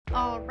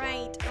All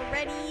right,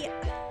 ready?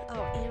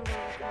 Oh, and we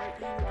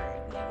have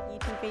a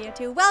YouTube video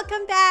too.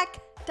 Welcome back,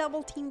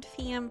 Double Teamed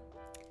fam.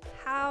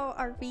 How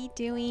are we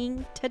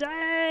doing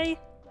today?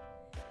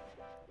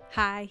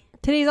 Hi.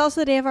 Today's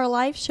also the day of our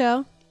live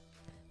show.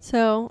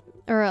 So,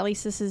 or at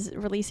least this is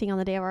releasing on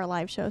the day of our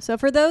live show. So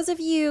for those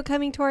of you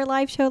coming to our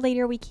live show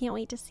later, we can't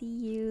wait to see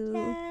you.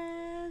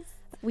 Yes.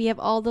 We have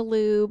all the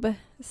lube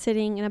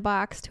sitting in a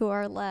box to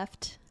our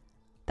left.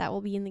 That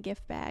will be in the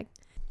gift bag.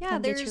 Yeah,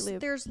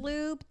 there's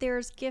lube,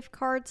 there's gift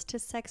cards to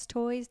sex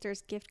toys,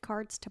 there's gift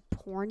cards to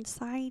porn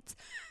sites.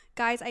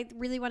 Guys, I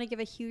really want to give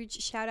a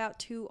huge shout out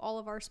to all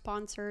of our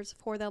sponsors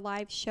for the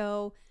live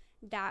show.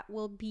 That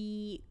will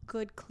be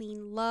Good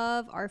Clean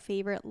Love, our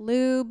favorite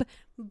lube,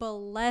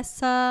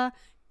 Balesa,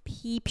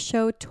 Peep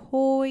Show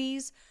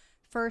Toys,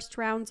 First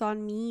Rounds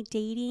on Me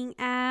dating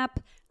app,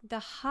 The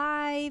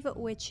Hive,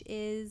 which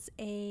is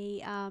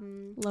a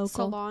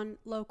salon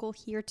local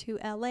here to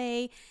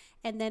LA,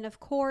 and then of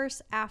course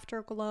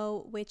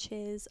Afterglow, which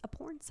is a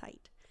porn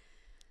site.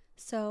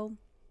 So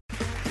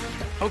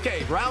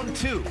okay, round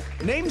two.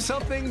 Name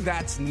something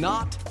that's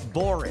not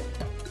boring.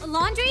 A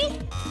laundry?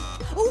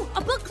 Ooh,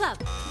 a book club.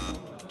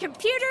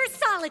 Computer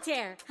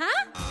solitaire,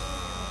 huh?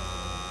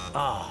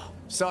 Ah, oh,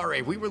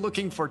 sorry, we were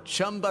looking for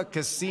Chumba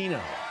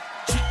Casino.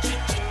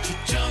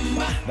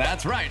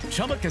 That's right,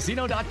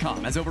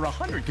 ChumbaCasino.com has over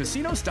 100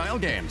 casino-style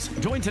games.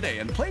 Join today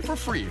and play for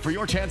free for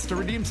your chance to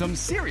redeem some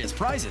serious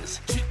prizes.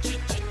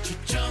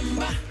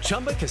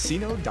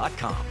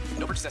 ChumbaCasino.com.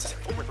 No purchase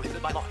necessary. Void where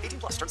prohibited by law.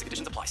 18+. Terms and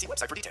conditions apply. See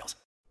website for details.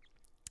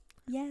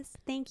 Yes,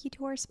 thank you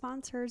to our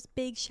sponsors.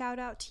 Big shout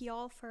out to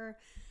y'all for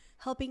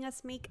helping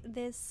us make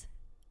this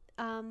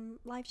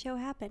live show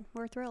happen.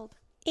 We're thrilled.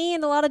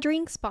 And a lot of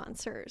drink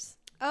sponsors.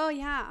 Oh,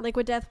 yeah.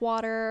 Liquid Death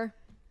Water,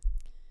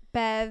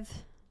 Bev,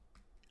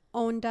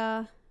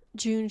 Onda,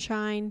 June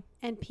Shine,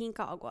 and Pink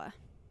Agua.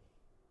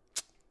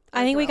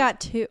 I think we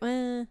got two.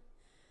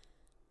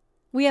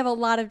 We have a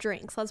lot of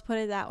drinks. Let's put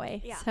it that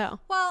way. Yeah. So.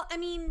 Well, I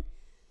mean,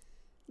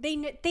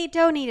 they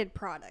donated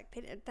product.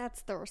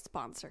 That's their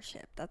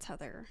sponsorship. That's how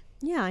they're.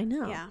 Yeah, I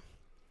know. Yeah.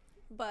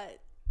 But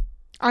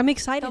I'm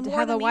excited to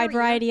have a wide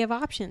variety of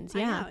options.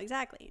 Yeah. I know,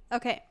 exactly.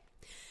 Okay.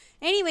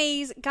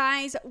 Anyways,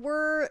 guys,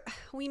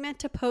 we meant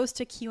to post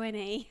a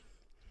Q&A.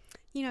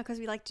 You know, because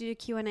we like to do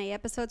Q&A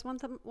episodes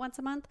once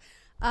a month.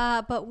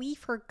 But we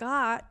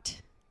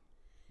forgot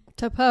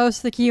to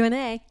post the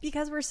Q&A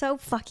because we're so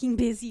fucking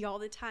busy all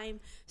the time.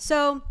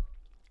 So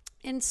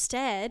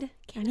instead,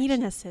 I need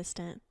an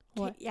assistant.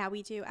 What? Yeah,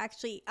 we do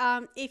actually.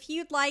 If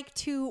you'd like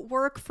to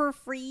work for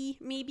free,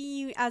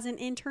 maybe as an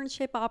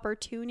internship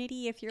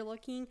opportunity, if you're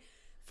looking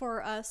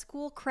for a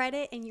school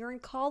credit and you're in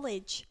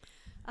college,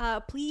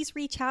 please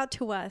reach out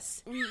to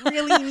us. We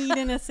really need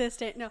an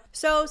assistant. No.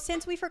 So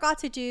since we forgot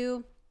to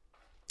do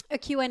a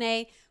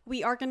Q&A,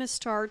 we are going to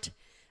start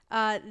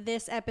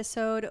this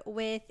episode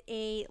with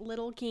a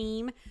little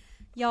game.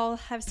 Y'all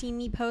have seen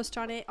me post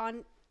on it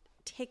on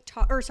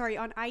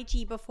on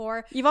IG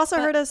before. You've also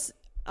heard us,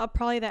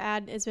 probably the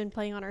ad has been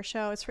playing on our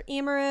show. It's for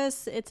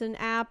Amorous. It's an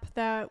app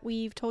that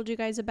we've told you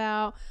guys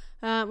about,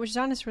 which is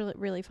honestly really,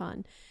 really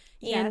fun.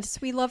 Yes,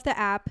 we love the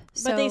app.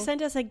 But they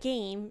sent us a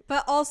game.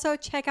 But also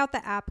check out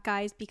the app,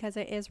 guys, because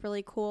it is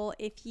really cool.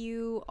 If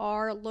you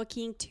are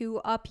looking to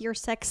up your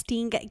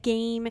sexting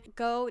game,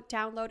 go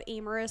download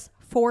Amorous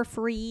for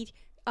free.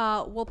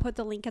 We'll put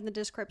the link in the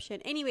description.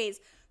 Anyways,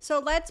 so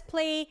let's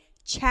play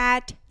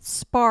Chat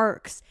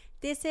Sparks.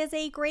 This is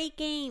a great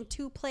game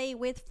to play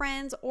with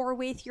friends or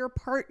with your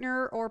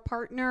partner or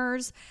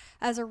partners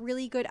as a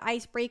really good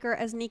icebreaker.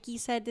 As Nikki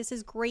said, this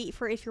is great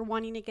for if you're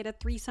wanting to get a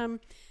threesome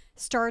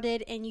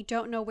started and you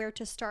don't know where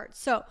to start.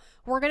 So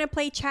we're going to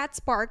play Chat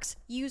Sparks.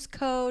 Use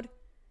code,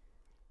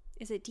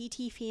 is it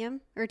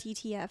DTFAM or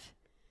DTF?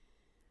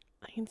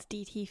 I think it's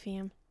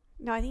DTFAM.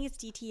 No, I think it's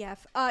DTF.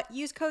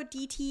 Use code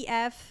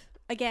DTF.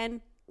 Again,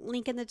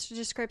 link in the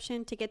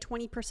description to get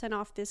 20%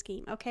 off this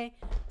game. Okay,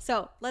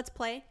 so let's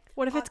play.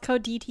 What if it's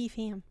code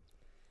DTFAM?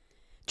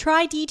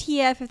 Try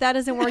DTF. If that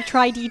doesn't work,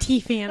 try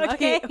DTFAM.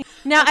 Okay.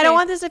 Now, I don't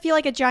want this to feel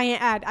like a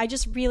giant ad. I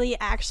just really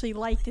actually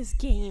like this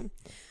game.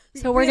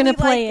 So we're going to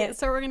play it.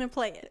 So we're going to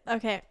play it.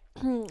 Okay.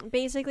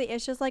 Basically,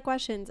 it's just like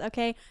questions.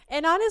 Okay.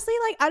 And honestly,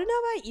 like, I don't know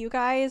about you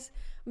guys,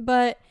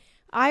 but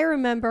I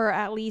remember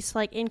at least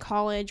like in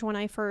college when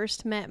I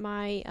first met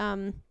my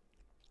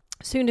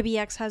soon to be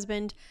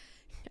ex-husband,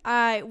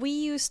 I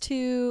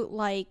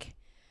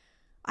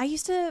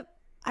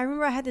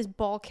remember I had this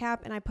ball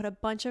cap and I put a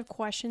bunch of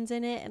questions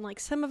in it, and like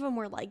some of them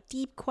were like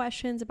deep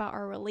questions about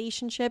our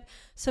relationship.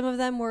 Some of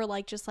them were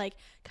like just like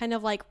kind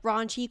of like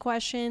raunchy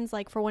questions,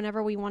 like for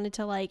whenever we wanted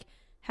to like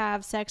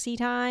have sexy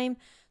time.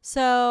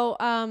 So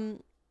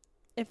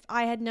if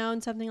I had known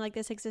something like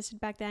this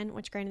existed back then,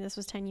 which granted this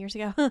was 10 years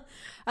ago,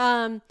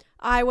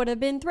 I would have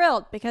been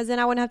thrilled because then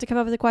I wouldn't have to come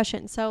up with a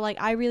question. So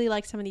like I really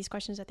like some of these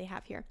questions that they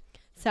have here.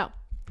 So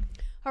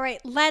all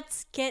right,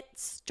 let's get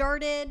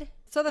started.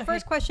 So the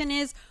first question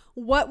is,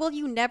 what will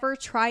you never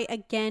try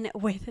again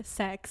with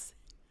sex?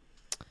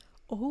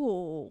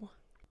 Oh.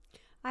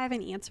 I have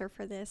an answer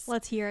for this.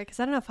 Let's hear it, because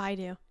I don't know if I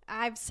do.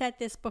 I've said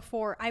this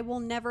before. I will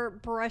never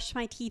brush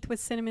my teeth with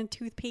cinnamon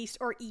toothpaste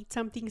or eat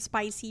something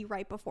spicy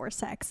right before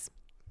sex.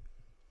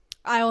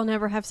 I will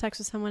never have sex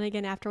with someone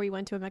again after we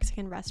went to a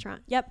Mexican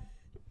restaurant. Yep.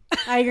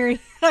 I agree.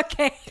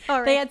 Okay. All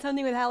right. They had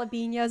something with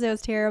jalapenos. It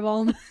was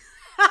terrible.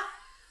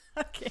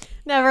 Okay.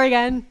 Never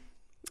again.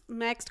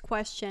 Next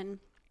question.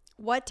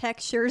 What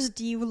textures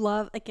do you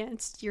love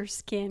against your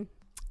skin?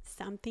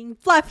 Something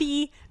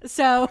fluffy.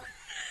 So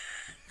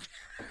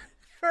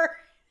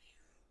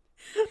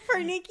for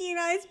Nikki and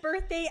I's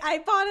birthday, I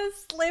bought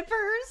us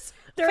slippers.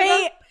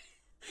 They're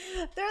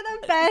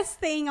the best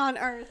thing on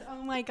earth.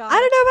 Oh my god. I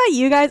don't know about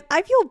you guys.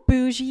 I feel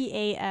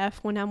bougie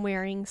AF when I'm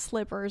wearing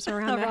slippers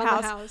around the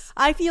house.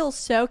 I feel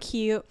so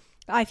cute.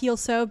 I feel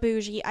so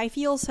bougie. I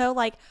feel so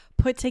like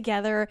put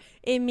together.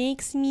 It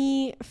makes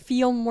me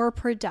feel more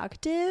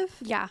productive.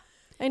 Yeah.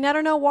 And I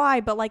don't know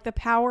why, but like the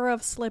power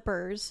of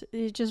slippers,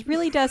 it just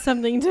really does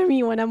something to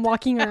me when I'm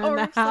walking around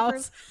the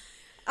house.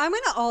 I'm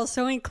going to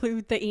also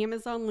include the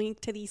Amazon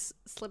link to these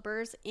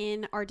slippers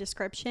in our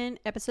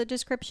episode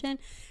description.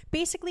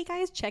 Basically,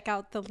 guys, check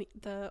out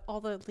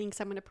all the links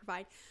I'm going to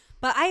provide.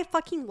 But I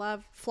fucking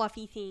love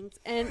fluffy things.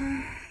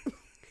 And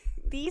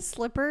these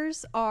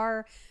slippers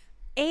are...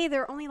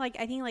 they're only like,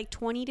 I think like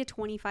 $20 to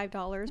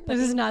 $25. But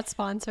this is not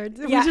sponsored.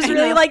 Yeah, we just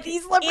really like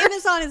these slippers.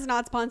 Amazon is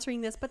not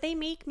sponsoring this, but they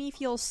make me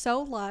feel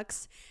so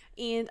luxe,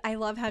 and I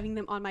love having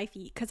them on my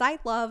feet because I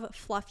love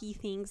fluffy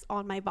things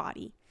on my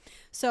body.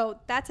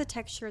 So that's a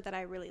texture that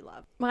I really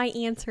love. My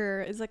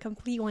answer is a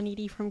complete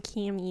 180 from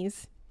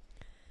Cammy's.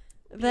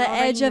 The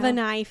edge of a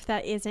knife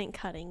that isn't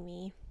cutting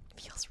me.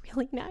 Feels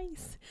really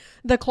nice.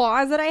 The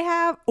claws that I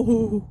have,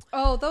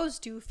 oh, those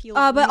do feel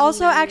but really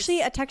also nice.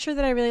 actually a texture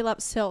that I really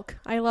love, silk.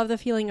 I love the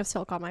feeling of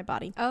silk on my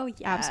body. Oh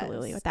yeah,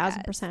 absolutely,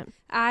 1000%.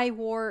 I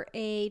wore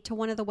to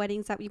one of the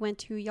weddings that we went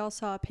to. Y'all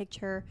saw a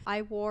picture.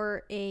 I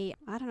wore I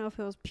don't know if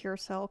it was pure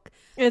silk.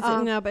 It's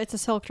no, but it's a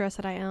silk dress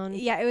that I own.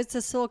 Yeah, it was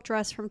a silk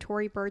dress from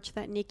Tory Burch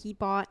that Nikki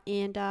bought,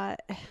 and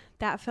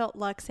that felt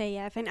luxe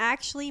AF. And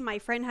actually, my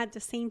friend had the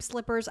same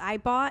slippers I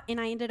bought,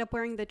 and I ended up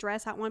wearing the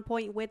dress at one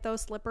point with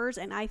those slippers,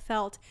 and I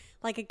felt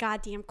like a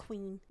goddamn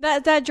queen.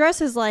 That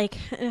dress is like,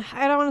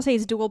 I don't want to say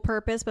it's dual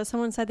purpose, but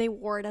someone said they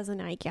wore it as a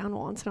nightgown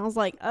once, and I was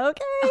like,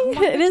 okay,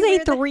 it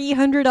is a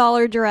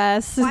 $300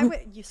 dress. Why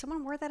would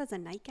someone wear that as a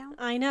nightgown?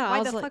 I know.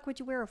 Why the fuck would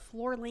you wear a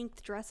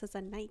floor-length dress as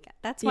a nightgown?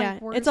 That's my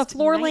worst it's a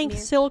floor-length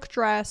nightmare. silk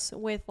dress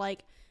with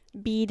like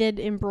beaded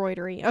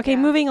embroidery. Okay,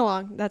 moving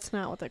along. That's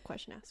not what the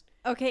question asked.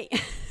 Okay.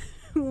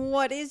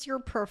 What is your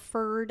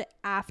preferred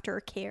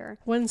aftercare?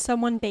 When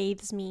someone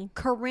bathes me.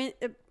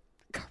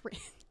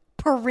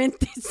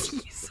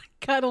 Parentheses,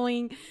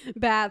 cuddling,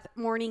 bath,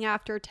 morning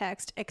after,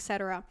 text,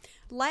 etc.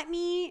 Let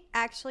me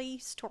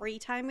story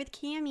time with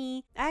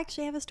Cammie. I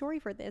actually have a story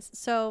for this.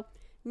 So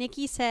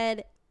Nikki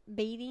said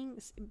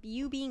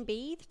you being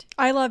bathed?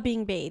 I love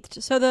being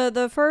bathed. So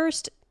the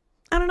first,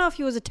 I don't know if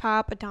he was a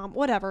dom,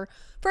 whatever.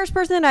 First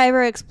person that I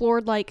ever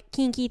explored like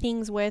kinky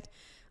things with,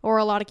 or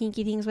a lot of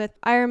kinky things with,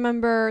 I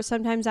remember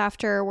sometimes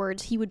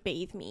afterwards he would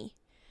bathe me.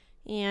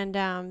 And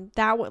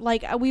that would,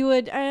 like, we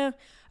would,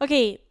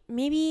 okay,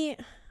 maybe,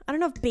 I don't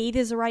know if bathe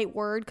is the right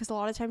word, because a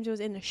lot of times it was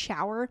in the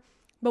shower,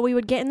 but we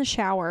would get in the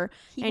shower,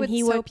 he would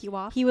soap you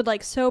off. He would,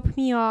 like, soap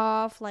me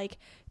off, like,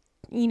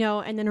 you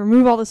know, and then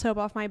remove all the soap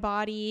off my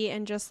body,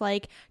 and just,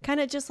 like, kind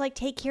of just, like,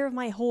 take care of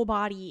my whole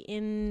body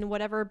in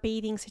whatever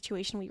bathing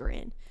situation we were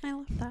in. I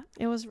love that.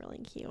 It was really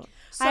cute.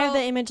 So, I have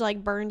the image,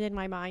 like, burned in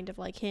my mind of,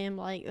 like, him,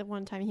 like, the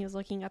one time he was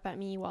looking up at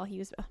me while he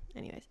was,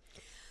 anyways.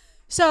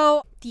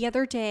 So the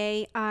other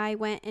day I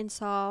went and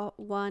saw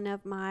one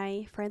of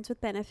my friends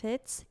with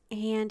benefits,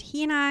 and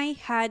he and I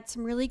had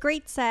some really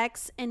great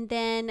sex. And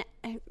then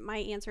my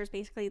answer is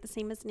basically the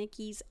same as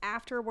Nikki's.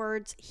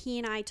 Afterwards, he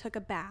and I took a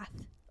bath,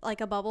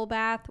 like a bubble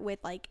bath with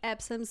like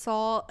Epsom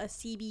salt, a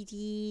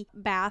CBD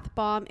bath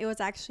bomb. It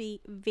was actually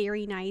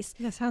very nice.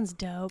 That sounds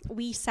dope.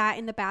 We sat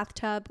in the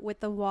bathtub with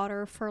the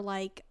water for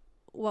like,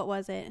 what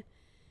was it?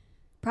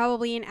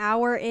 Probably an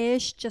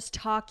hour-ish, just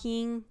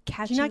talking,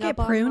 catching up on life.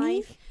 Did you not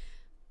get pruny?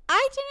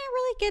 I didn't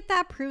really get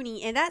that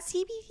pruny, and that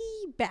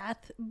CBD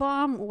bath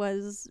bomb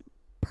was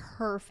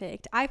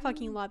perfect. I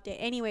fucking loved it.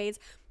 Anyways,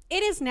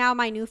 it is now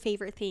my new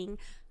favorite thing,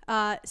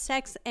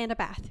 sex and a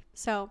bath.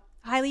 So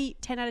highly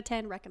 10 out of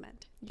 10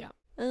 recommend. Yeah.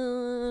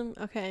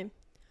 Okay.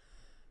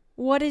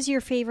 What is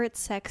your favorite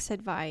sex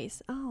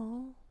advice?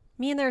 Oh,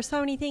 man, there are so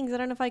many things. I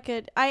don't know if I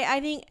could.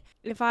 I think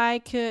if I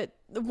could,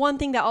 the one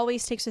thing that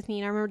always sticks with me,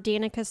 and I remember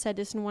Danica said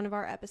this in one of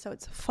our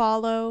episodes: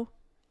 follow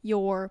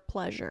your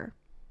pleasure.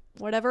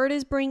 Whatever it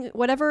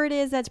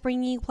is that's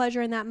bringing you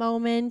pleasure in that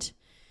moment,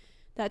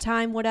 that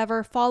time,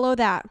 whatever, follow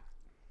that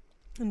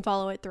and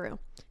follow it through.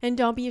 And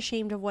don't be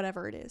ashamed of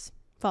whatever it is.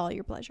 Follow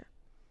your pleasure.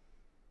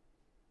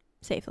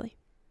 Safely.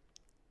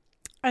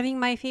 I think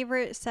my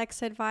favorite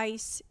sex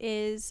advice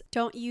is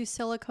don't use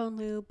silicone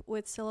lube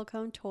with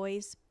silicone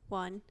toys.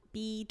 1.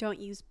 B, don't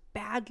use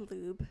bad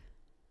lube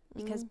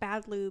because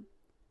bad lube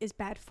is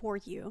bad for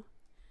you.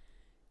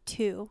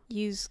 2,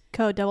 use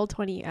code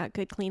 20 at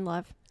Good Clean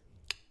Love.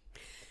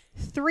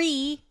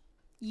 3,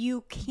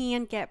 you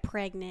can get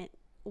pregnant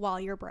while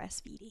you're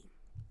breastfeeding.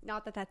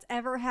 Not that that's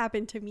ever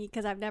happened to me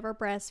because I've never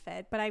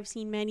breastfed, but I've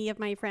seen many of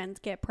my friends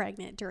get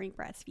pregnant during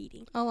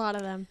breastfeeding. A lot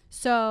of them.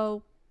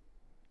 So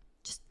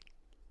just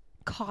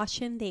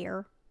caution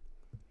there.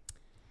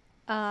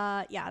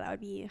 Yeah, that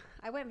would be,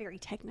 I went very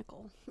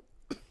technical.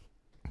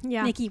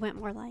 Yeah. Nikki went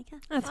more like,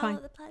 That's follow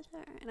fine. the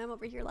pleasure. And I'm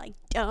over here like,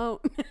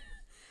 don't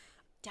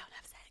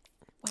have sex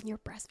when you're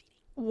breastfeeding.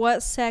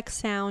 What sex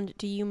sound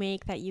do you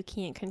make that you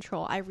can't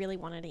control? I really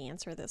wanted to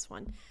answer this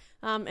one.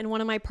 And one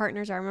of my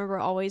partners, I remember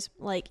always,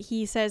 like,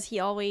 he says he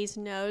always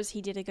knows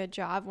he did a good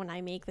job when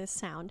I make this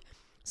sound.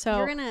 So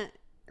You're going to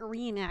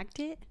reenact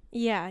it?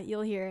 yeah,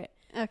 you'll hear it.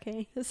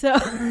 Okay. So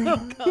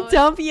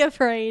don't be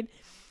afraid.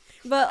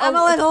 But I'm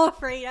a little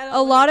afraid.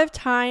 a lot of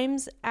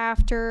times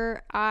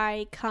after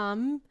I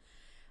come,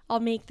 I'll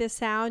make this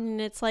sound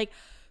and it's like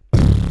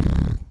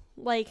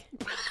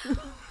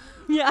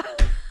yeah,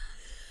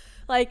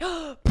 like,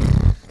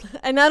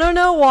 and I don't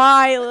know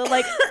why,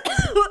 like,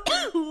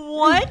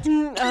 what?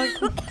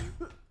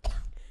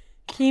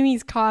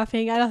 Kimmy's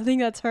coughing. I don't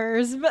think that's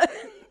hers, but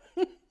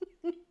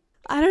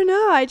I don't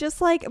know. I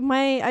just like,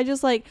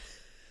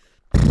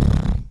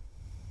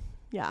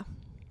 yeah.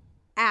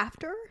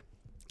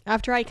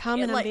 After I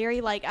come and I'm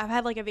very like, I've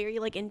had like a very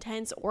like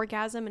intense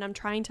orgasm and I'm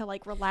trying to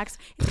like relax.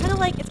 It's kind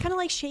of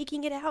like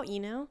shaking it out,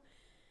 you know?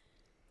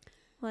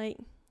 Like,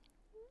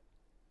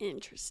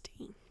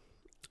 interesting.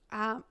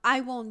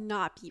 I will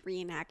not be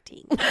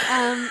reenacting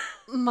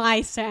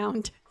my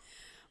sound.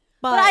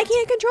 but I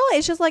can't control it.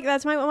 It's just like,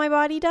 that's what my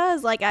body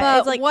does. Like,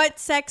 it's like, what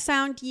sex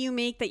sound do you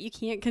make that you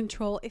can't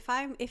control?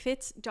 If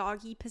it's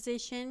doggy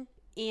position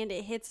and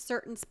it hits a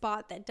certain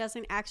spot that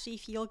doesn't actually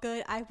feel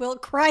good, I will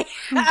cry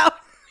out.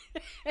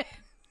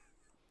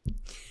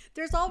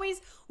 There's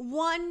always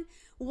one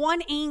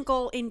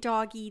angle in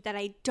doggy that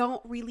I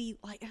don't really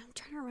like. I'm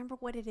trying to remember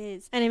what it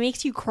is. and it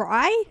makes you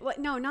cry? What?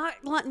 No,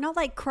 not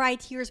like cry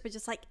tears, but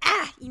just like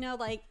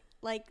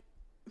like.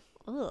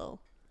 Oh,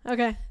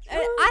 okay. I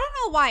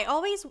don't know why.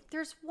 Always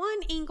there's one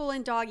angle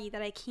in doggy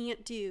that I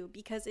can't do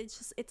because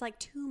it's like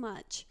too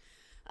much.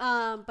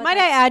 But Might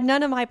I add,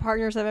 none of my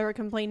partners have ever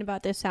complained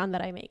about this sound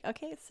that I make.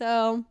 Okay,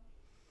 so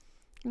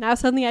now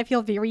suddenly I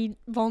feel very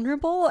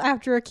vulnerable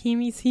after a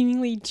Kimmy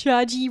seemingly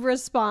judgy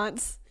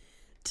response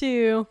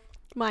to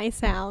my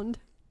sound.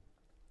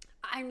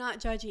 I'm not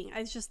judging.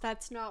 It's just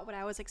that's not what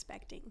I was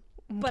expecting.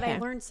 But I Okay.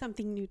 learned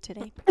something new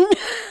today.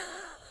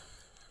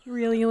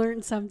 Really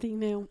learned something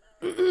new.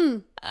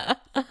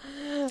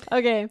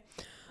 Okay.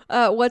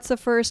 What's the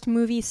first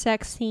movie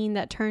sex scene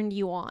that turned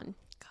you on?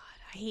 God,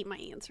 I hate my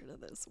answer to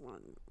this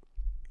one.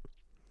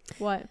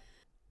 What?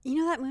 You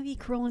know that movie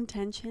Cruel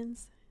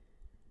Intentions?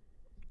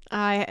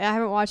 I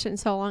haven't watched it in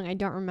so long I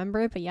don't remember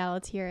it, but yeah,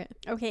 let's hear it.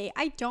 Okay,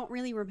 I don't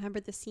really remember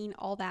the scene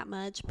all that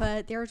much,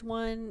 but there's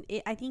one,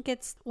 I think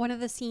it's one of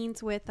the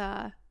scenes with,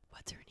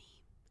 what's her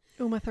name?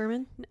 Uma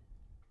Thurman?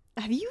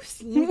 Have you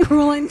seen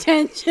Cruel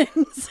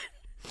Intentions?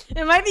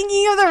 Am I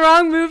thinking of the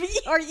wrong movie?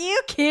 Are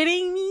you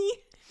kidding me?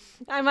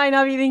 I might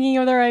not be thinking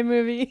of the right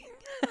movie.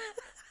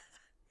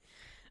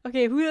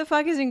 Okay, who the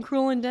fuck is in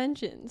Cruel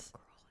Intentions?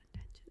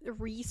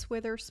 Reese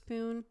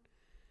Witherspoon.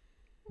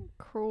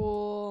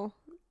 Cruel.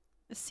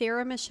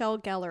 Sarah Michelle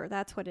Gellar,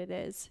 that's what it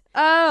is.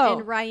 Oh.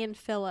 And Ryan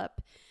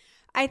Phillip.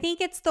 I think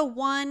it's the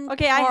one.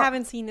 Okay, I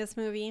haven't seen this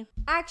movie.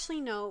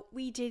 Actually, no,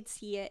 we did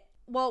see it.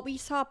 Well, we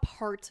saw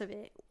parts of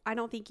it. I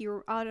don't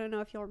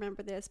know if you'll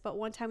remember this, but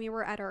one time we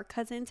were at our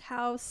cousin's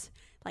house,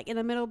 like in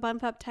the middle of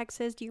Bump Up,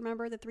 Texas. Do you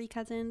remember the 3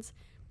 cousins?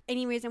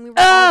 Anyways, and we were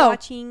all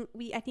watching.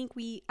 I think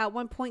at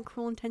one point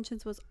Cruel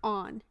Intentions was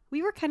on.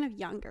 We were kind of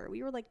younger.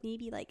 We were like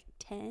maybe like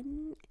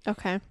 10.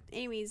 Okay.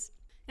 Anyways,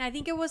 and I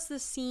think it was the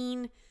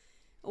scene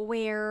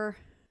where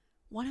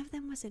one of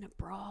them was in a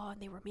bra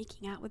and they were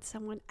making out with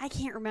someone. I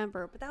can't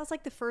remember, but that was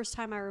like the first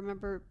time I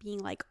remember being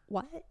like,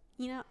 what?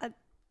 You know, a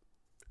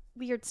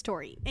weird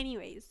story.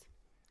 Anyways,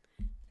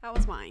 that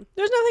was mine.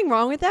 There's nothing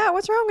wrong with that.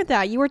 What's wrong with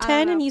that? You were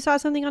 10 know. and you saw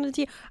something on the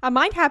TV.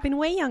 Mine happened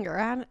way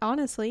younger,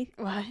 honestly.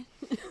 What?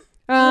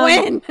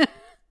 When?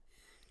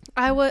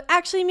 I was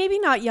actually maybe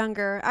not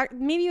younger.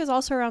 Maybe it was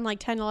also around like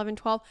 10, 11,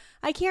 12.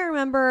 I can't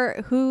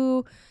remember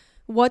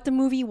what the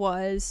movie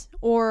was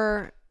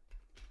or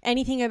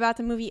anything about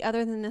the movie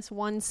other than this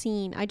one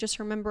scene. I just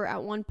remember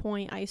at one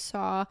point I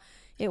saw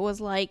it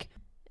was like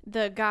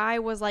the guy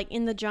was like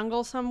in the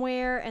jungle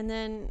somewhere, and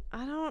then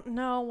I don't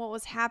know what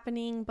was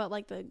happening, but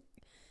like the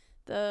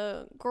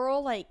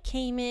girl like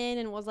came in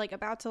and was like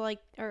about to like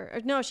or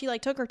no, she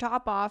like took her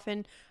top off,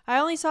 and I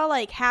only saw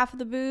like half of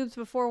the boobs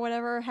before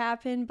whatever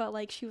happened, but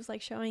like she was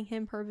like showing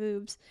him her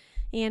boobs,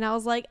 and I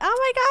was like, oh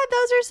my god,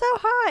 those are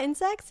so hot and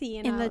sexy.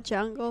 And in the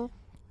jungle.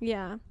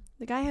 Yeah,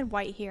 the guy had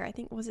white hair. I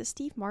think, was it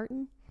Steve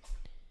Martin?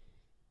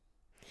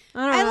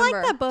 I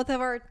like that both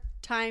of our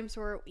times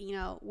were, you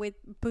know, with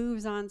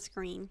boobs on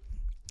screen.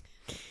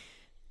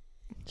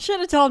 Should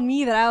have told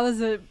me that I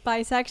was a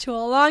bisexual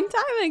a long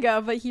time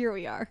ago, but here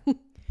we are.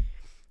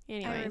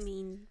 Anyways, I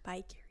mean,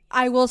 vicarious.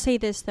 I will say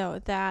this though,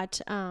 that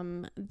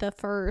the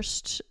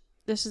first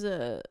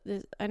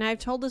and I've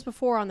told this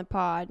before on the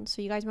pod,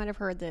 so you guys might have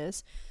heard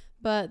this,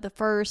 but the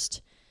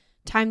first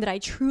time that I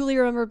truly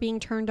remember being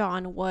turned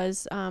on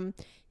was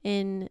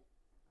in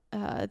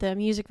the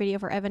music video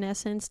for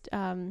Evanescence,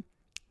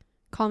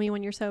 Call Me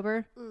When You're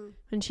Sober.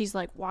 And she's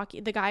like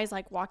the guy's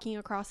like walking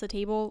across the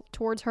table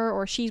towards her,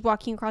 or she's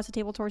walking across the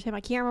table towards him.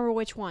 I can't remember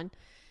which one.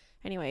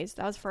 Anyways,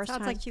 that was the first time.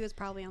 Sounds like she was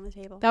probably on the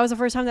table. That was the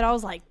first time that I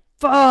was like,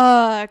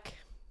 fuck.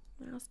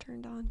 I was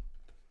turned on.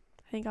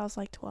 I think I was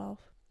like 12.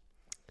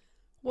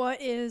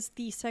 What is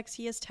the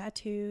sexiest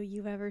tattoo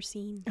you've ever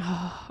seen?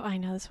 Oh, I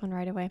know this one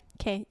right away.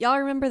 Okay. Y'all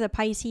remember the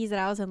Pisces that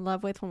I was in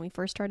love with when we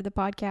first started the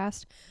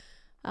podcast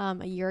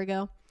a year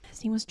ago?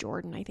 His name was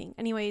Jordan, I think.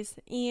 Anyways,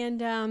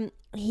 and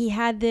he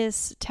had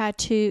this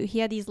tattoo. He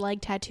had these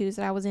leg tattoos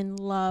that I was in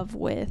love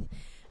with.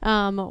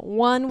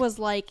 One was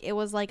like, it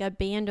was like a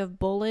band of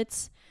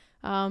bullets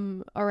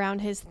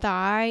around his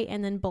thigh,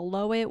 and then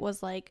below it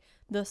was like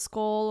the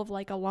skull of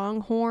like a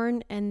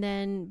longhorn, and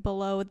then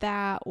below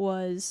that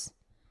was...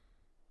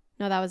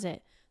 No, that was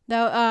it.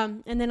 Though,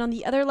 and then on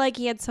the other leg,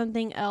 he had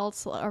something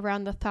else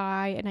around the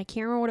thigh, and I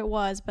can't remember what it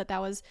was, but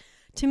that was,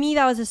 to me,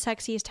 that was the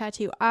sexiest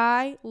tattoo.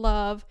 I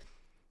love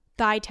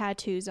thigh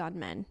tattoos on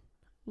men.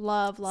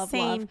 Love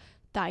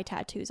thigh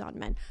tattoos on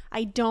men.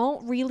 I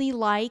don't really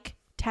like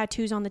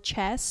tattoos on the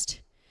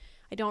chest.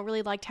 I don't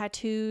really like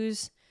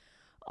tattoos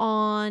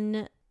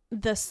on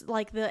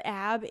the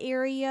ab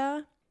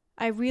area.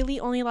 I really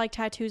only like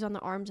tattoos on the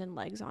arms and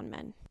legs on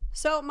men.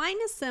 So mine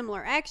is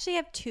similar. I actually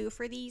have two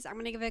for these. I'm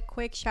going to give a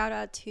quick shout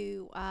out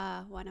to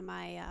one of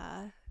my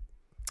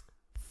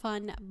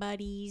fun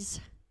buddies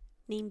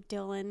named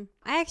Dylan.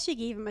 I actually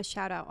gave him a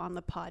shout out on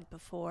the pod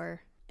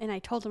before, and I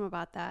told him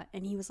about that,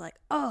 and he was like,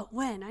 oh,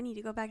 when? I need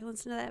to go back and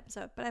listen to that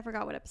episode, but I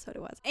forgot what episode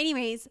it was.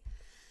 Anyways.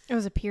 It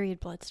was a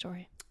period blood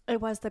story. It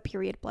was the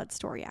period blood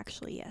story,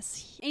 actually,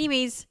 yes.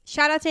 Anyways,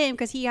 shout out to him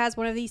because he has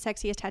one of the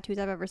sexiest tattoos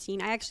I've ever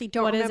seen. I actually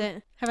don't remember. What is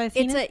it? Have I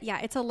seen it?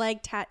 It's a leg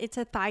it's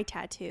a thigh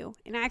tattoo.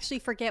 And I actually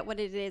forget what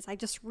it is. I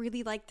just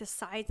really like the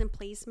size and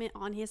placement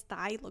on his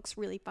thigh. It looks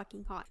really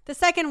fucking hot. The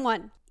second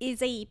one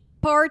is a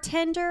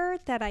bartender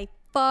that I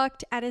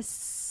fucked at a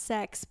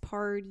sex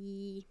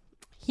party.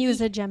 He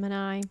was a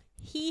Gemini.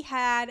 He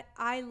had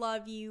I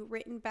love you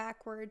written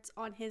backwards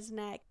on his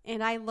neck.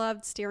 And I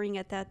loved staring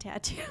at that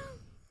tattoo.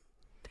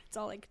 That's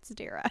all I could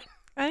stare at.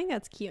 I think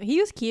that's cute. He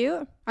was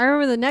cute. I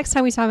remember the next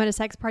time we saw him at a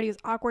sex party, it was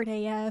awkward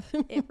AF.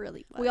 It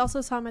really was. We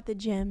also saw him at the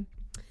gym.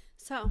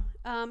 So,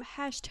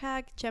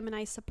 hashtag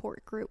Gemini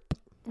support group.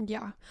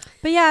 Yeah.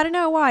 But yeah, I don't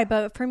know why,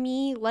 but for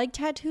me, leg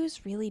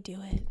tattoos really do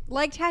it.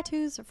 Leg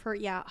tattoos for,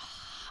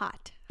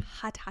 hot.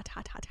 Hot.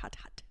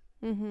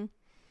 Mm-hmm.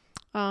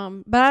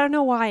 But I don't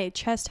know why.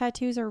 Chest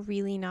tattoos are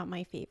really not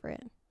my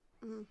favorite.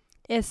 Mm-hmm.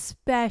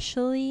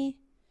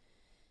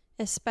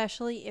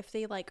 Especially if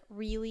they like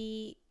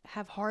really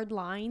have hard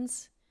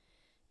lines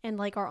and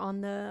like are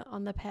on the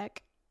pec.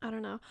 I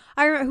don't know.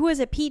 I remember, who is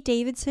it? Pete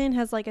Davidson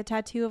has like a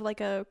tattoo of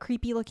like a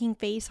creepy looking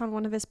face on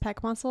one of his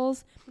pec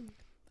muscles.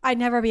 I'd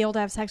never be able to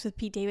have sex with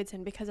Pete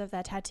Davidson because of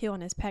that tattoo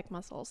on his pec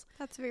muscles.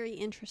 That's very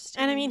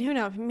interesting. And I mean, who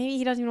knows? Maybe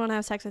he doesn't even want to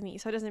have sex with me,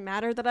 so it doesn't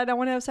matter that I don't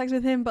want to have sex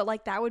with him. But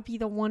like, that would be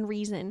the one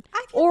reason.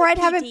 I feel like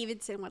Pete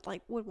Davidson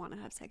would want to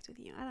have sex with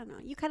you. I don't know.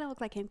 You kind of look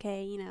like him,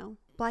 Kay. You know,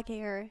 black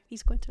hair. He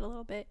squinted a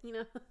little bit. You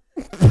know.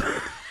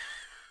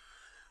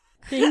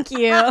 Thank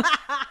you.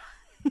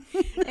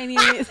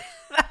 Anyways,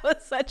 that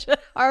was such a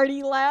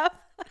hearty laugh.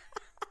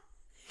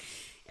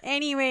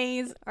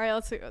 Anyways, all right,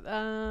 let's see. We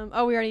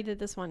already did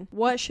this one.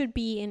 What should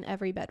be in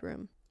every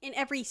bedroom? In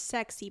every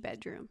sexy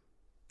bedroom?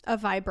 A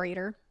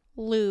vibrator,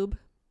 lube,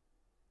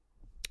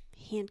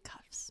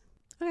 handcuffs.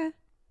 Okay.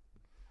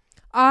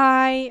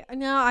 I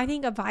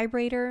think a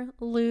vibrator,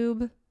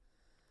 lube,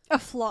 a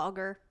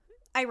flogger.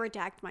 I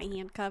redact my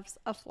handcuffs.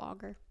 A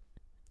flogger.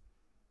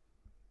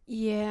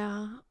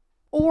 Yeah.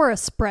 Or a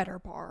spreader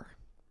bar.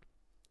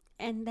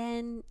 And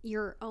then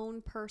your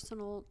own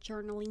personal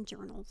journaling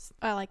journals.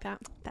 I like that.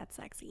 That's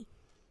sexy.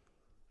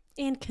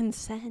 And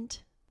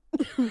consent.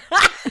 Okay.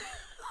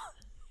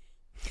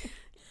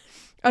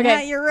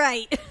 Yeah, you're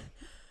right.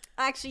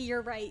 Actually,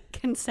 you're right.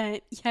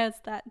 Consent. Yes,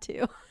 that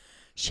too.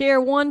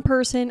 Share one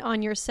person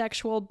on your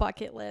sexual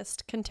bucket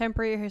list.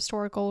 Contemporary,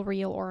 historical,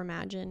 real, or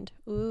imagined.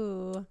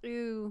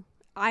 Ooh.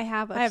 I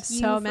have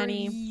so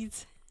many.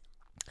 These.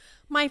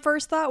 My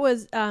first thought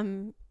was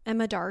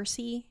Emma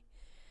Darcy,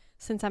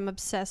 since I'm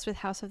obsessed with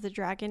House of the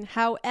Dragon.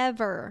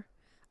 However,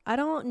 I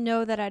don't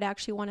know that I'd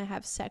actually want to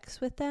have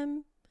sex with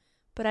them,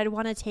 but I'd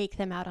want to take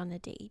them out on a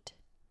date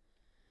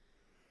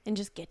and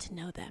just get to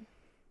know them.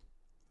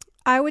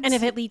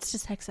 If it leads to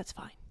sex, that's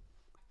fine.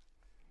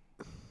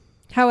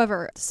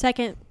 However,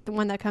 the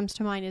one that comes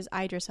to mind is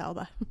Idris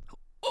Elba.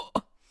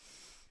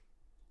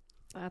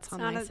 That's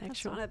on my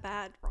sexual. That's not a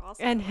bad Ross.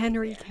 And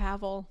Henry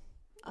Cavill.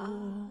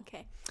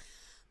 Okay.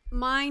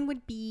 Mine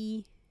would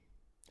be...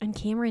 And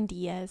Cameron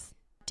Diaz.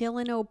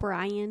 Dylan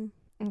O'Brien.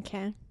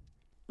 Okay.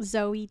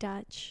 Zoe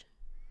Dutch.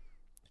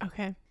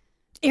 Okay.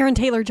 Aaron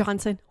Taylor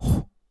Johnson.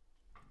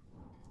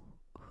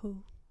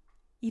 Who?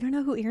 You don't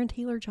know who Aaron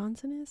Taylor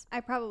Johnson is? I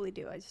probably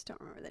do. I just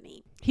don't remember the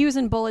name. He was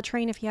in Bullet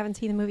Train. If you haven't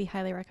seen the movie,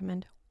 highly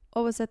recommend.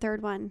 What was the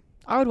third one?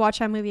 I would watch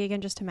that movie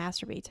again just to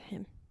masturbate to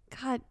him.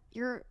 God,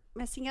 you're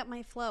messing up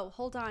my flow.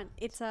 Hold on.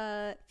 It's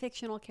a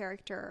fictional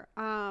character.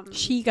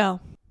 Shigo.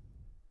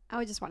 I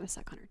would just want to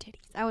suck on her titties.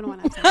 I wouldn't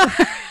want to have sex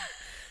with her.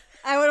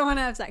 I wouldn't want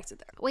to have sex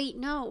with her. Wait,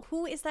 no.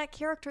 Who is that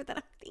character that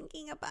I'm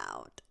thinking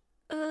about?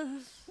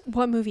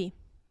 What movie?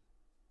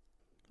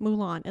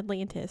 Mulan,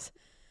 Atlantis.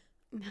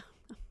 No.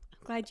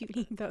 I'm glad you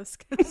named those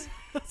because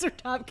those are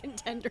top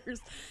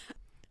contenders.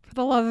 For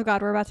the love of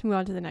God, we're about to move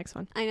on to the next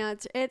one. I know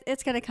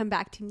it's gonna come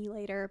back to me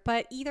later,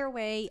 but either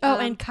way. Oh,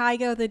 and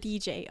Kygo the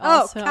DJ.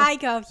 Also. Oh,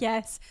 Kygo,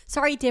 yes.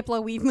 Sorry,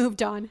 Diplo, we've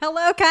moved on.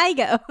 Hello,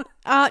 Kygo.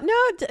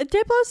 No,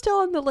 Diplo's still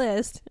on the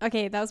list.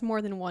 Okay, that was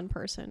more than one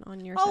person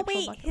on your. Oh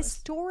wait,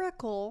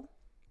 historical.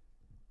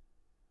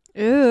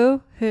 List.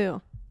 Ooh,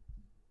 who?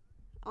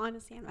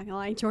 Honestly, I'm not gonna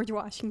lie, George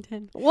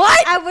Washington.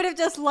 What? I would have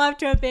just loved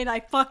to have been. I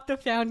fucked the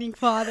founding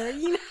father.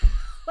 You know,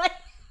 like.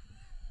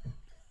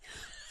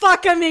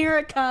 Fuck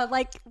America,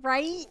 like,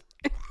 right?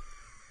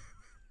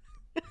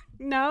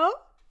 No?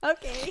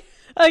 Okay.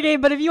 Okay,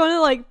 but if you want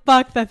to, like,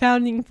 fuck the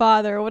founding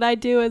father, what I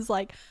do is,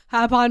 like,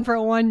 hop on for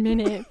 1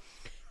 minute.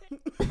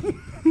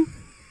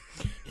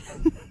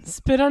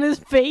 Spit on his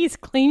face,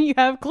 claim you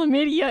have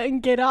chlamydia,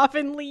 and get off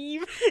and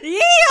leave.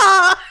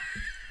 Yeah!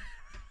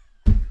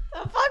 The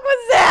fuck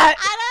was that?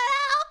 I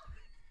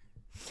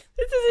don't know.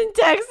 This is in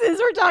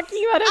Texas. We're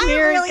talking about America.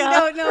 I really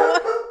don't know.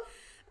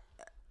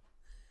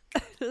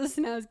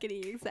 Snow's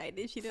getting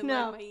excited. She didn't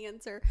like my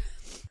answer.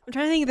 I'm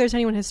trying to think if there's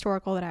anyone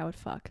historical that I would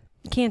fuck.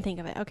 Can't think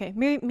of it. Okay,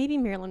 maybe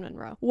Marilyn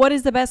Monroe. What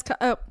is the best?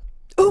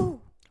 Ooh,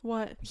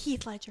 what?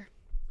 Heath Ledger.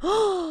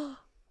 Oh,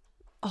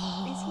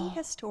 is he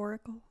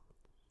historical?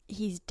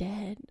 He's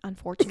dead,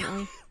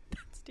 unfortunately.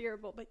 That's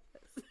terrible, but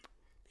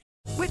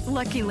yes. With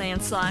Lucky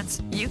Land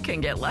Slots, you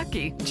can get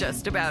lucky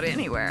just about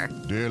anywhere.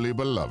 Dearly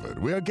beloved,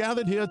 we are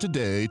gathered here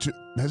today to...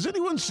 Has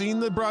anyone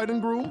seen the bride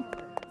and groom?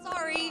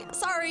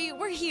 Sorry,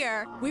 we're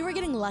here. We were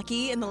getting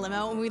lucky in the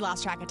limo and we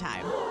lost track of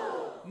time.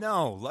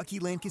 No, Lucky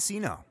Land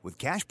Casino, with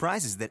cash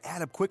prizes that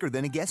add up quicker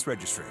than a guest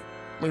registry.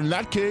 In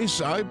that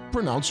case, I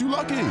pronounce you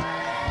lucky.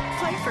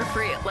 Play for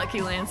free at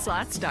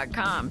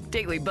LuckyLandSlots.com.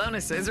 Daily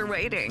bonuses are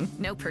waiting.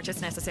 No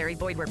purchase necessary.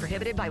 Void where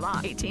prohibited by law.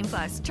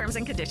 18+. Terms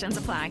and conditions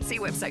apply. See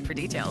website for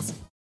details.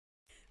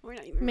 We're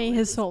not even May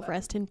his soul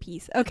rest in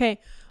peace. Okay,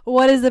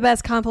 what is the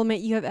best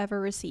compliment you have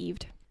ever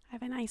received? I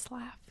have a nice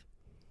laugh.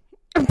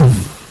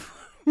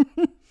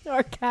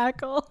 Or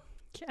cackle.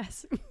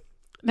 Yes.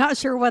 Not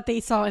sure what they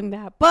saw in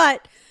that,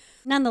 but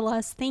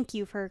nonetheless, thank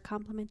you for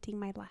complimenting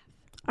my laugh.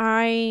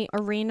 A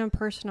random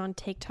person on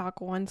TikTok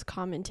once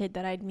commented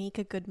that I'd make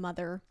a good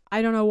mother.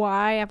 I don't know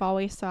why. I've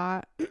always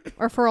thought,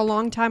 or for a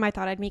long time, I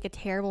thought I'd make a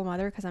terrible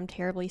mother because I'm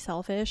terribly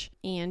selfish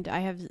and I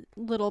have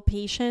little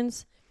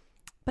patience.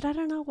 But I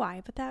don't know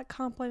why. But that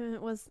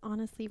compliment was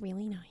honestly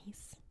really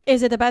nice.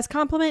 Is it the best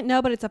compliment?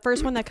 No, but it's the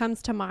first one that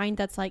comes to mind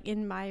that's like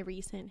in my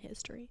recent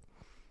history.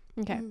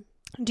 Okay. Mm-hmm.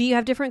 Do you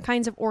have different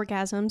kinds of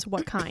orgasms?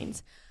 What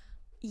kinds?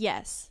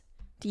 Yes.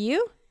 Do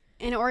you?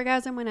 An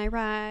orgasm when I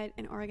ride,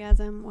 an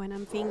orgasm when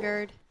I'm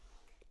fingered.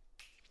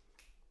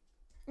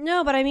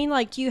 No, but I mean,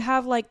 like, do you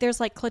have, like,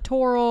 there's, like,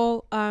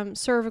 clitoral,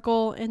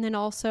 cervical, and then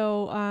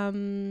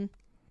also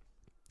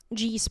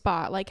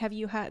G-spot. Like, have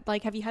you had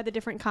the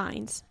different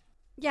kinds?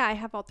 Yeah, I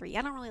have all three.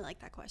 I don't really like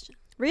that question.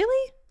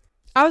 Really?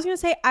 I was going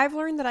to say, I've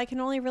learned that I can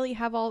only really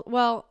have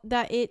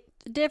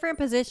different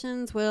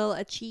positions will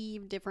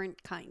achieve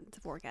different kinds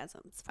of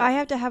orgasms. I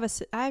have to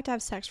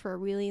have sex for a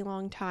really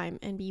long time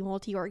and be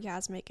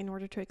multi-orgasmic in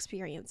order to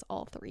experience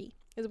all three,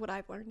 is what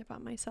I've learned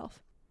about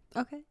myself.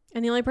 Okay.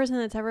 And the only person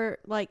that's ever,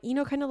 like, you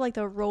know, kind of like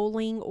the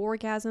rolling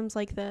orgasms,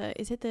 like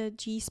is it the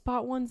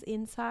G-spot ones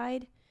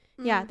inside?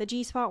 Mm. Yeah, the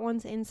G-spot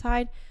ones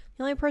inside.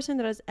 The only person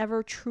that has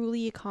ever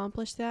truly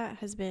accomplished that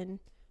has been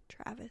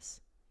Travis.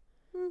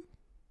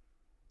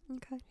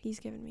 Okay. He's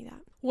given me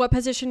that. What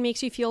position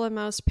makes you feel the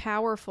most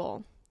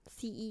powerful?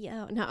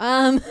 CEO. No.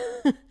 I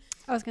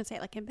was going to say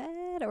like in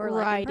bed or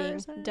riding. Like in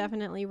person.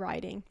 Definitely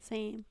riding.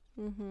 Same.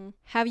 Mm-hmm.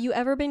 Have you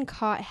ever been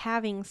caught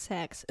having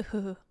sex?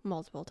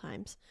 Multiple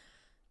times.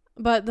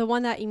 But the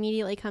one that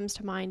immediately comes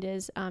to mind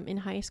is in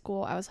high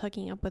school, I was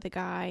hooking up with a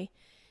guy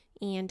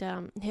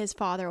and his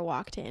father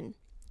walked in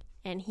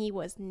and he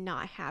was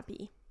not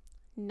happy.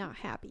 Not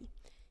happy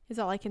is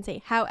all I can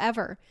say.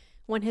 However,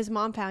 when his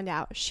mom found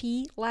out,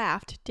 she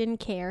laughed, didn't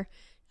care.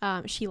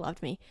 She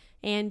loved me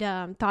and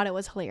thought it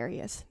was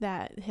hilarious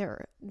that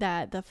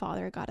the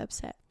father got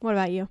upset. What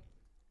about you?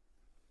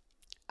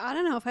 I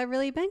don't know if I've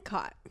really been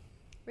caught.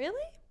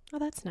 Really? Oh,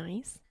 that's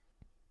nice.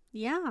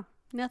 Yeah,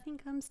 nothing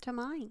comes to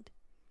mind.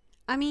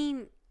 I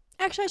mean,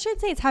 actually, I should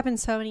say it's happened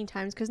so many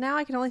times because now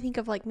I can only think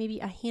of like maybe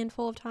a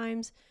handful of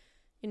times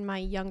in my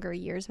younger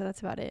years, but that's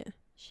about it.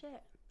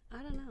 Shit,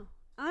 I don't know.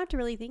 I have to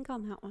really think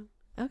on that one.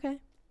 Okay.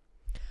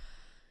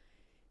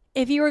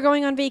 If you were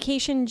going on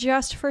vacation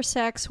just for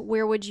sex,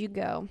 where would you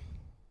go?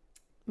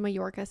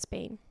 Mallorca,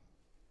 Spain.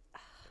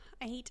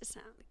 I hate to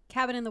sound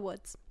cabin in the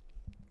woods.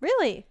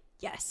 Really?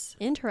 Yes.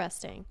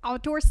 Interesting.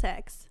 Outdoor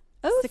sex.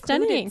 Oh,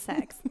 Secluded stunning.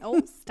 sex.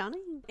 Oh,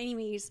 stunning.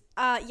 Anyways,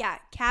 yeah,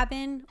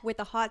 cabin with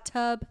a hot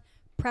tub.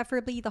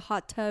 Preferably the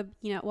hot tub,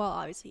 you know, well,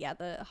 obviously, yeah,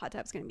 the hot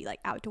tub's going to be like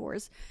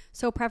outdoors.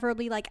 So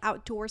preferably like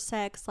outdoor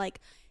sex,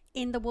 like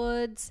in the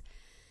woods,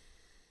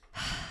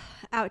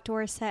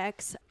 outdoor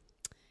sex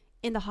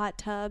in the hot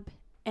tub,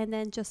 and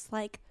then just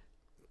like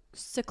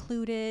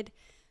secluded,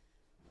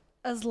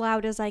 as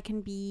loud as I can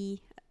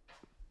be,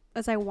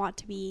 as I want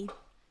to be.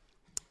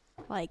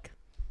 Like,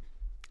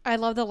 I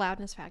love the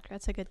loudness factor.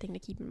 That's a good thing to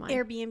keep in mind.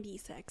 Airbnb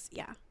sex,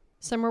 yeah.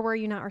 Somewhere where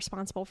you're not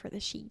responsible for the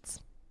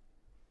sheets.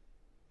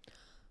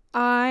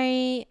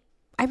 I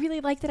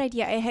really like that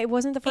idea. It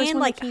wasn't the first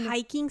And one. like that came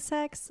hiking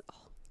sex.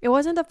 Oh, It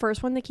wasn't the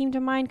first one that came to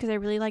mind because I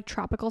really like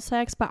tropical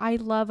sex, but I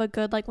love a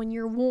good, like when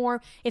you're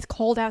warm, it's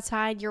cold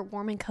outside, you're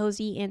warm and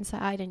cozy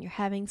inside, and you're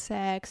having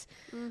sex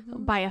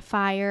by a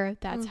fire.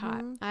 That's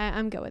hot.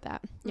 I'm good with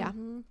that. Yeah.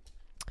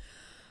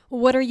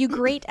 What are you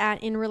great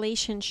at in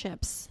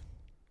relationships?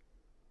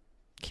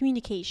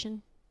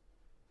 Communication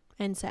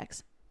and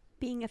sex.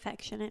 being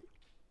affectionate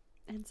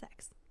and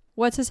sex.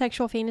 What's a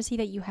sexual fantasy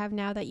that you have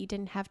now that you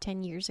didn't have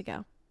 10 years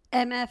ago?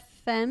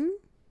 MFM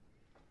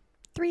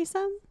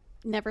threesome.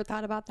 Never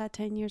thought about that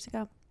 10 years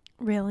ago.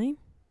 Really?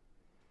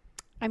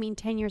 I mean,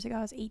 10 years ago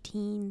I was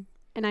 18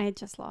 and I had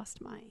just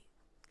lost my...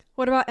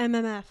 What about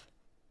MMF?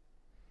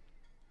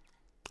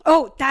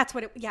 Oh, that's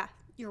what it... Yeah,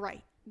 you're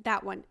right.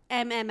 That one.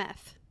 MMF.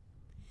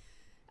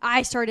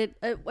 I started...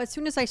 as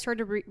soon as I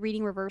started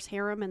reading Reverse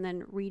Harem and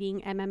then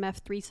reading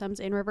MMF threesomes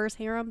in Reverse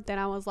Harem, then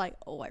I was like,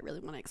 oh, I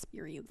really want to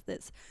experience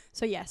this.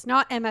 So yes,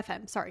 not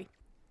MFM. Sorry.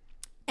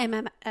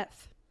 MMF.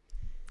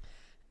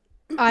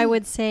 I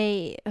would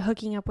say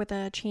hooking up with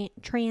a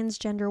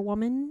transgender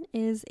woman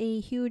is a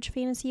huge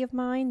fantasy of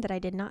mine that I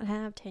did not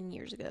have 10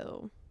 years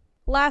ago.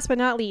 Last but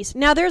not least.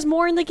 Now, there's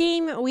more in the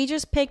game. We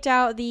just picked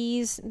out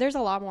these. There's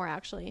a lot more,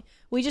 actually.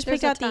 We just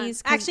picked out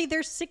these. Actually,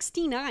 there's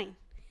 69.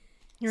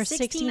 You're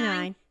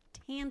 69.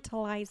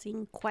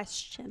 Tantalizing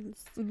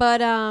questions But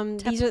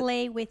to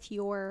play with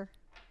your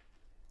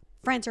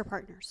friends or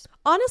partners.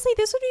 Honestly,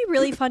 this would be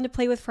really fun to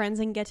play with friends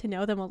and get to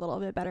know them a little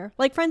bit better.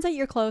 Like friends that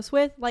you're close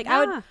with. Like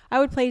Yeah. I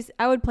would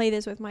play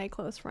this with my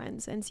close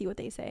friends and see what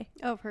they say.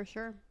 Oh, for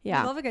sure.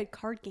 Yeah. I love a good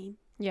card game.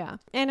 Yeah.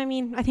 And I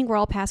mean, I think we're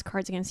all past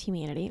Cards Against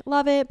Humanity.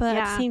 Love it, but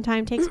at the Yeah. same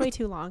time takes way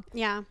too long.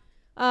 Yeah.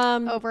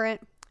 Over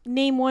it.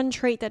 Name one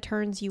trait that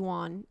turns you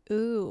on.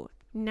 Ooh.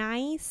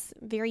 Nice,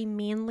 very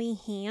manly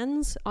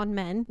hands on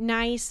men.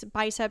 Nice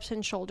biceps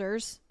and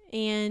shoulders.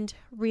 And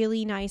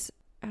really nice,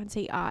 I would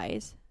say,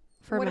 eyes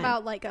for What men.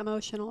 about like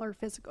emotional or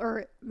physical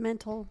or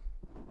mental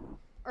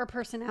or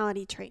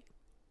personality trait?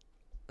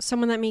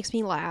 Someone that makes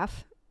me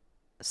laugh.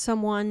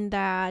 Someone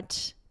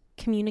that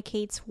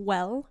communicates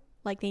well.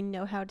 Like they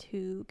know how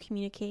to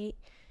communicate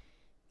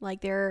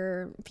like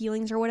their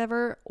feelings or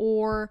whatever.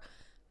 Or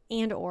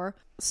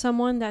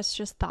someone that's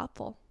just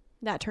thoughtful.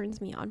 That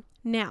turns me on.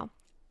 Now,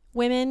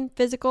 women,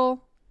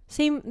 physical,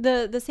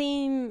 the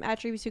same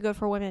attributes would go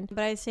for women.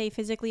 But I say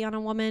physically on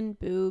a woman,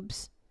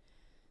 boobs,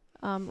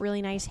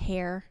 really nice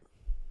hair,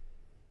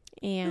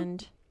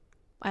 and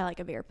I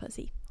like a bear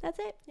pussy. That's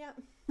it. Yeah.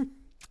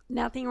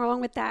 Nothing wrong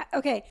with that.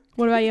 Okay.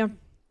 What about you?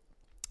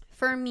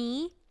 For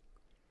me,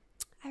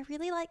 I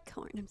really like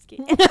corn. I'm just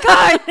kidding. Big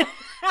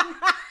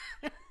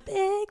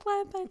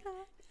lump of corn.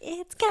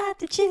 It's got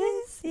the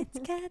juice. It's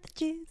got the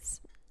juice.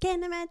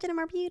 Can't imagine a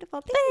more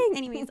beautiful thing.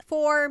 Anyways,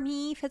 for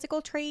me,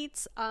 physical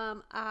traits,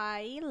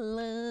 I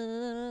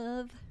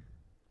love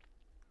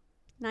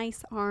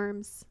nice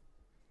arms.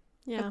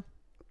 Yeah.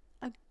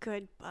 A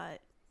good butt.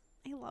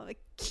 I love a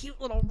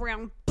cute little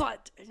round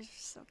butt. It's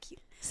just so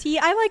cute. See,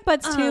 I like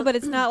butts too, but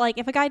it's not like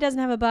if a guy doesn't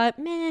have a butt,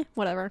 meh,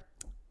 whatever.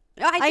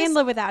 I can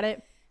live without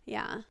it.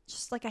 Yeah.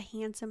 Just like a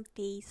handsome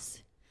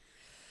face.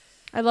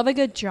 I love a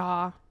good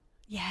jaw.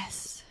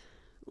 Yes.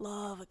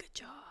 Love a good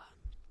jaw.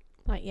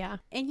 But yeah.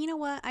 And you know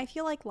what? I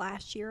feel like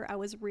last year I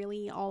was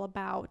really all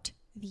about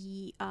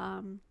the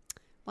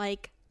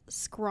like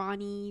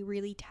scrawny,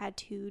 really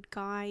tattooed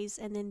guys,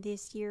 and then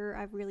this year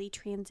I've really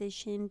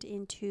transitioned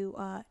into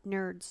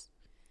nerds.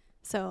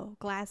 So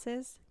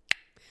glasses.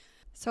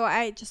 So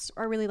I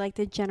really like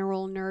the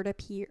general nerd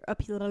appeal.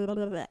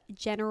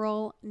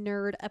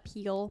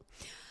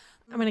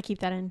 I'm going to keep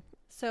that in.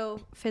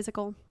 So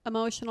physical,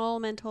 emotional,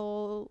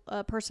 mental,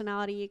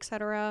 personality,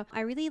 etc.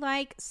 I really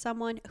like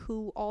someone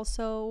who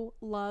also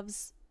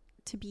loves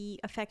to be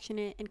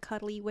affectionate and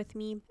cuddly with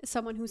me.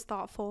 Someone who's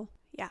thoughtful.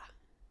 Yeah.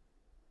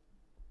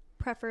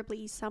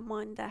 Preferably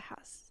someone that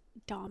has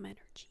dom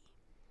energy.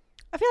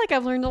 I feel like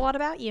I've learned a lot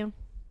about you.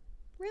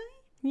 Really?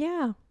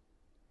 Yeah.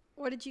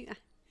 What did you...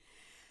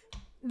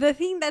 The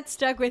thing that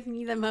stuck with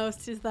me the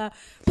most is the...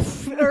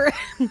 or,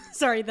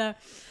 sorry, the...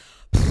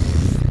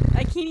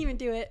 I can't even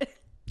do it.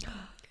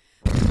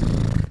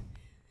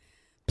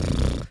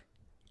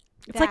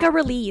 It's like a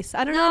release.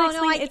 I don't know how to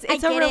explain it.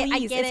 It's a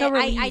release. It's a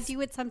release. I do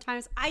it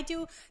sometimes. I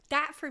do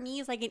that for me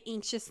is like an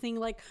anxious thing.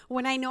 Like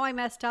when I know I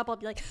messed up, I'll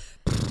be like,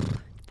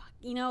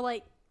 you know,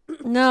 like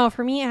No,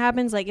 for me it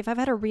happens like if I've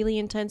had a really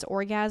intense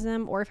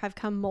orgasm or if I've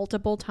come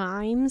multiple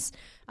times,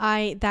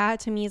 that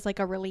to me is like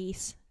a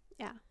release.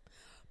 Yeah.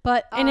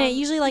 But and it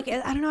usually like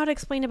I don't know how to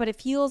explain it, but it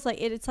feels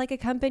like it's like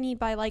accompanied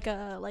by like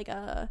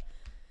a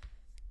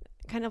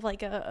kind of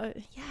like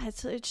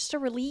it's just a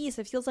release.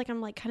 It feels like I'm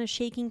like kind of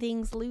shaking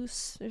things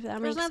loose. If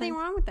that There's makes nothing sense.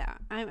 wrong with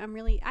that.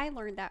 I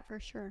learned that for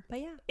sure.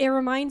 But yeah. It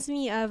reminds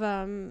me of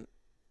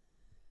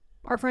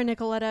our friend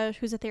Nicoletta,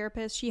 who's a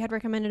therapist. She had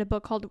recommended a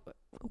book called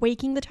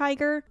Waking the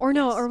Tiger, or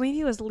no, or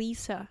maybe it was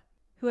Lisa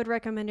who had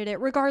recommended it.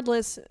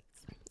 Regardless,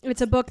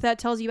 it's a book that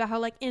tells you about how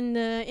like in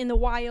the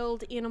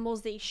wild,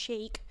 animals, they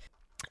shake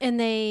and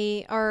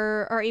they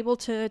are able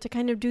to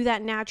kind of do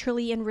that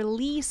naturally and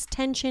release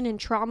tension and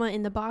trauma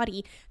in the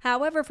body.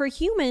 However, for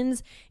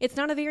humans, it's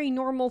not a very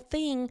normal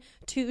thing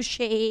to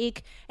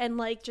shake and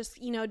like just,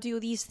 do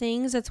these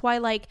things. That's why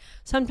like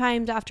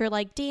sometimes after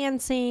like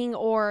dancing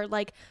or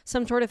like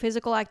some sort of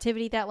physical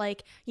activity that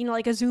like,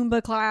 like a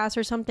Zumba class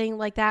or something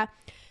like that,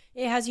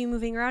 it has you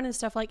moving around and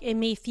stuff, like it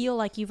may feel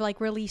like you've like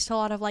released a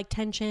lot of like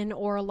tension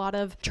or a lot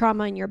of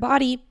trauma in your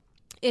body.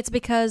 It's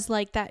because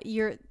like that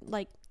you're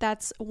like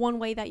that's one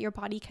way that your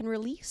body can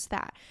release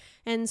that.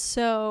 And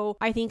so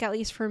I think at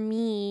least for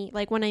me,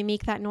 like when I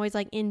make that noise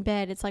like in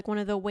bed, it's like one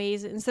of the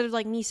ways, instead of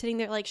like me sitting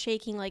there like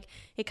shaking, like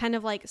it kind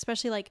of like,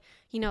 especially like,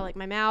 like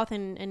my mouth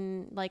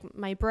and like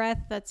my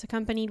breath that's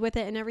accompanied with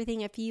it and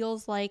everything, it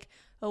feels like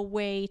a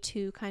way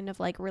to kind of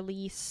like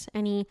release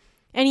any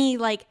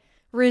like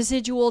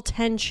residual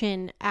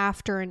tension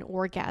after an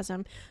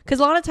orgasm. Because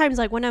a lot of times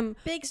like when I'm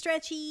Big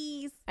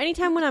stretchies.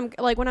 anytime when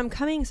I'm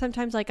coming,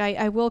 sometimes like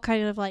I will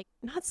kind of like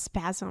not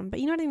spasm,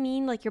 but you know what I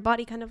mean, like your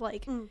body kind of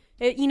like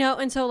it,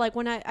 and so like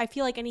when I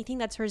feel like anything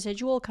that's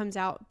residual comes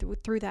out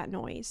through that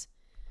noise.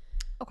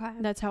 Okay.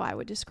 That's how I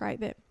would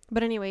describe it.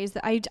 But anyways,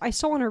 I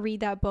still want to read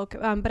that book,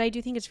 but I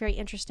do think it's very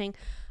interesting.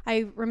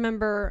 I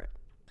remember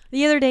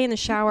the other day in the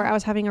shower, I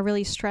was having a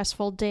really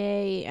stressful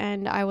day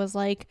and I was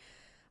like,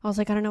 I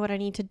don't know what I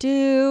need to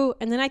do.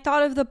 And then I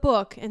thought of the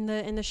book and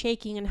the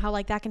shaking and how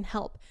like that can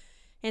help.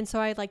 And so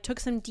I like took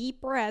some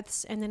deep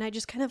breaths and then I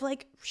just kind of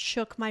like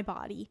shook my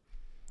body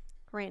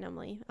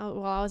randomly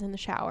while I was in the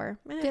shower.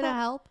 And Did it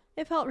help?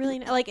 It felt really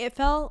like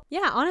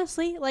yeah,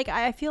 honestly, like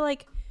I feel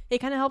like it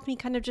kind of helped me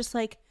kind of just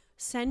like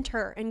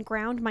center and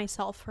ground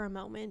myself for a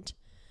moment.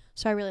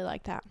 So I really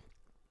like that.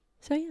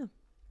 So yeah.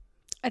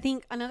 I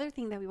think another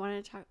thing that we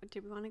wanted to talk,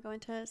 did we want to go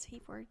into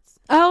safe words?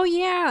 Oh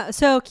yeah.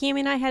 So Cami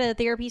and I had a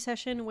therapy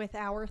session with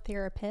our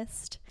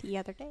therapist The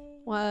other day.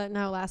 well,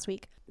 no, last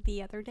week.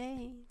 The other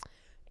day.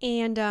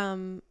 And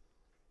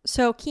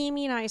so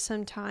Cami and I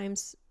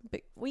sometimes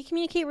we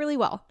communicate really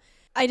well.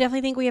 I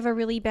definitely think we have a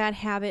really bad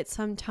habit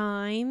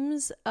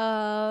sometimes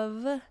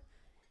of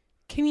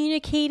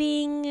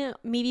communicating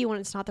maybe when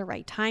it's not the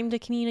right time to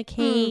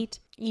communicate.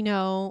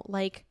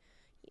 Like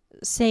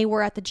say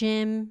we're at the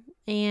gym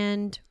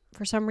and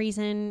for some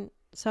reason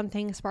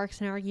something sparks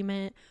an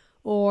argument,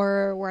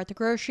 or we're at the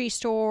grocery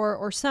store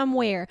or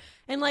somewhere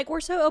and like we're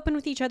so open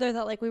with each other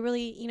that like we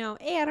really,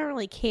 I don't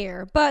really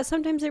care, but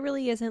sometimes it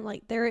really isn't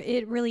like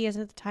it really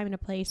isn't the time and a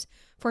place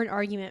for an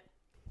argument.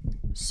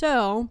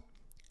 So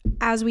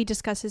as we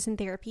discussed this in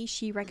therapy,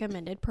 she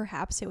recommended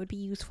perhaps it would be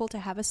useful to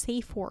have a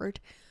safe word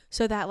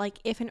so that like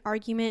if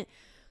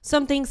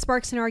something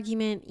sparks an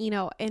argument,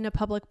 in a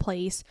public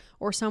place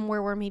or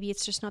somewhere where maybe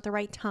it's just not the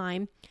right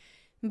time,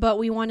 but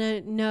we want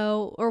to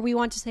know, or we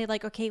want to say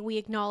like, okay, we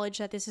acknowledge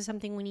that this is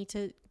something we need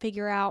to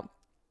figure out.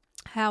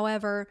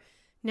 However,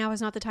 now is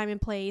not the time and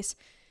place.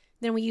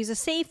 Then we use a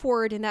safe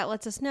word and that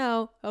lets us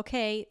know,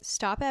 okay,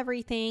 stop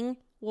everything.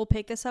 We'll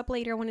pick this up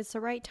later when it's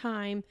the right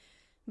time.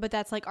 But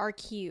that's like our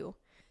cue.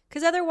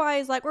 Because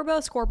otherwise, like we're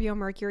both Scorpio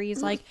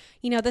Mercuries, like,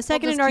 the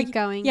second we'll just keep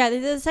going. Yeah,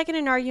 the second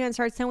an argument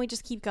starts, then we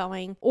just keep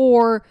going.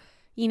 Or,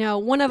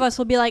 one of us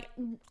will be like,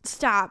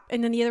 stop.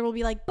 And then the other will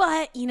be like,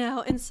 but,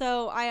 and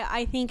so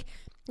I think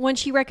when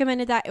she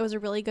recommended that, it was a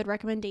really good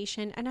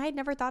recommendation. And I had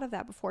never thought of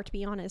that before, to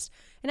be honest.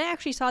 And I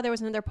actually saw there was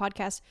another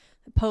podcast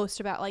post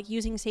about like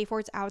using safe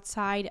words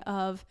outside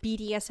of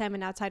BDSM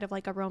and outside of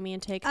like a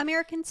romantic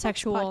American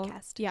sexual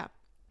podcast. Yeah.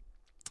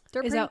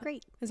 They're Is pretty that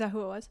great. Is that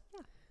who it was? Yeah.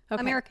 Okay.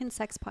 American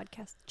sex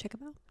podcast. Check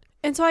them out.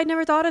 And so I'd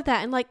never thought of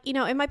that. And like,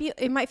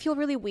 it might feel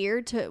really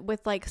weird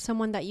with like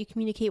someone that you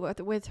communicate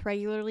with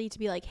regularly to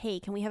be like, hey,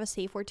 can we have a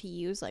safe word to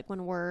use? Like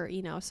when we're,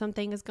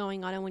 something is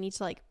going on and we need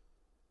to like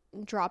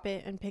drop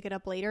it and pick it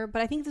up later.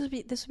 But I think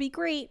this would be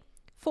great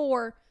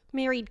for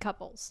married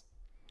couples.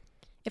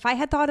 If I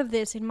had thought of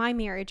this in my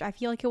marriage, I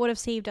feel like it would have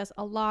saved us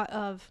a lot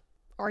of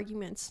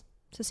arguments,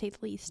 to say the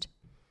least.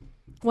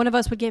 One of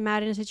us would get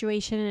mad in a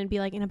situation and be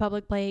like in a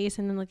public place,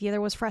 and then like the other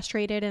was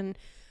frustrated, and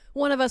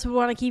one of us would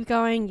want to keep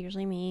going,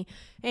 usually me,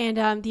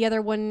 and the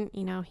other one,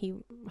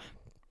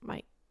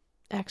 my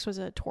ex was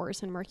a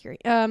Taurus and Mercury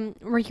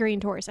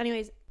and Taurus.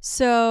 Anyways,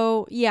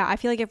 so yeah, I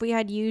feel like if we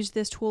had used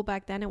this tool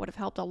back then, it would have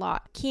helped a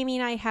lot. Kimmy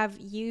and I have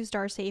used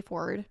our safe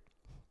word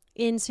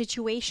in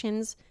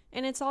situations,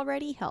 and it's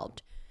already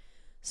helped.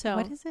 So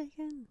What is it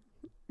again?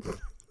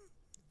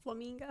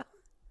 Flamingo.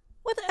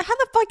 how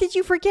the fuck did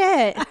you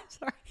forget? I'm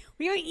sorry.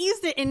 We haven't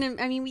used it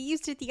we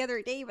used it the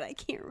other day, but I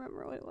can't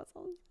remember what it was.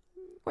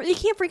 Or you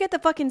can't forget the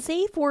fucking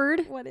safe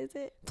word. What is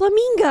it?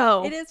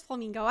 Flamingo. It is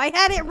flamingo. I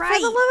had it right. For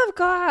the love of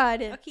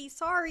God. Okay,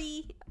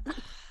 sorry.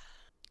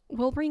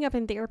 We'll bring up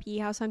in therapy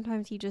how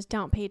sometimes you just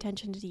don't pay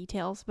attention to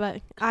details,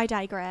 but I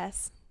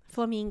digress.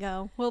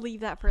 Flamingo. We'll leave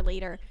that for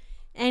later.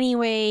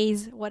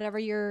 Anyways, whatever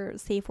your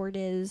safe word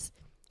is,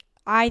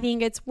 I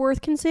think it's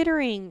worth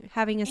considering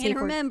having a safe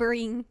word.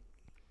 Remembering.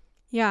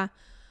 Yeah.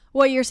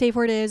 What your safe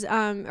word is,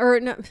 or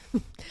no,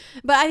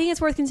 but I think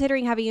it's worth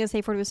considering having a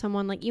safe word with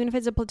someone, like even if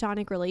it's a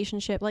platonic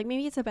relationship, like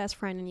maybe it's a best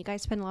friend and you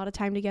guys spend a lot of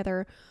time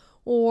together,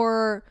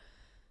 or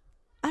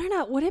I don't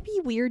know, would it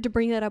be weird to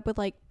bring that up with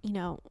like, you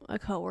know, a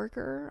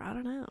coworker? I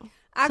don't know.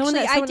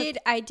 Actually,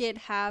 I did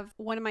have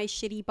one of my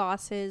shitty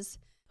bosses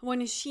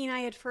when she and I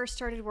had first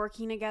started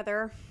working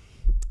together.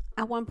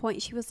 At one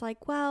point she was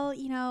like, well,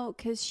 you know,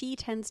 because she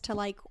tends to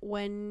like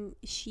when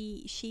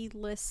she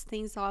lists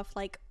things off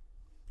like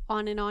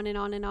on and on and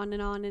on and on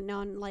and on and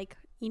on, like,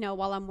 you know,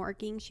 while I'm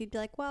working, she'd be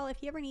like, well, if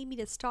you ever need me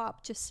to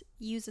stop, just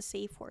use a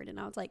safe word. And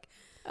I was like,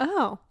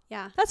 oh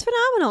yeah, that's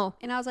phenomenal.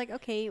 And I was like,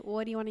 okay, well,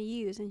 what do you want to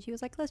use? And she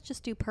was like, let's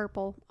just do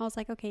purple. I was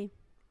like, okay,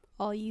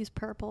 I'll use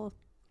purple.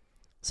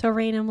 So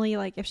randomly,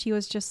 like if she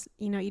was just,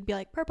 you know, you'd be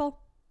like purple.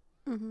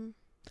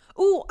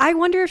 Oh, I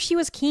wonder if she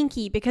was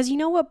kinky, because you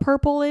know what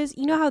purple is?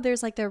 You know how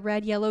there's like the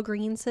red, yellow,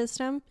 green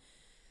system?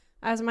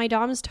 As my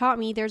doms taught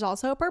me, there's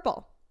also a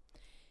purple.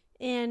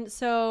 And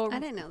so I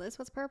didn't know this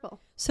was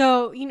purple.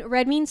 So, you know,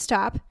 red means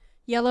stop,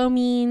 yellow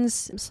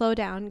means slow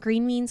down,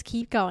 green means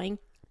keep going.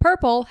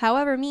 Purple,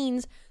 however,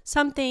 means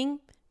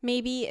something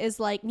maybe is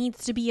like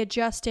needs to be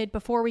adjusted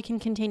before we can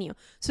continue.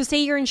 So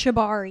say you're in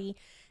shibari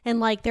and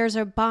like there's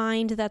a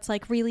bind that's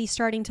like really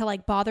starting to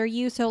like bother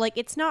you. So like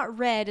it's not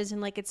red as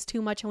in like it's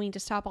too much and we need to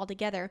stop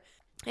altogether.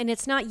 And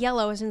it's not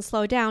yellow as in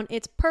slow down.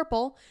 It's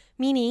purple,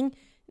 meaning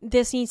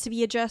this needs to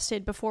be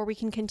adjusted before we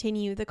can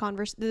continue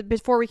the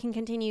before we can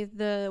continue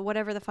the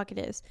whatever the fuck it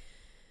is.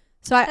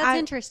 So that's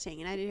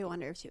interesting, and I do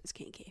wonder if she was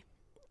kinky.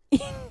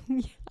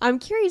 I'm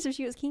curious if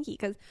she was kinky,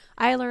 because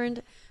I had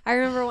learned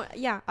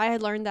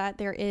that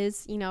there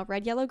is, you know,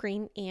 red, yellow,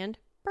 green, and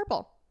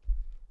purple.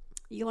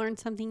 You learn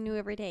something new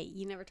every day.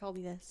 You never told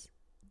me this.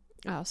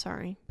 Oh,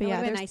 sorry, but It yeah,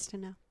 would have been nice to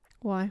know.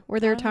 Why were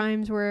there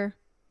times where?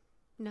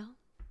 No.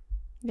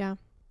 Yeah.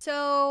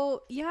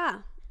 So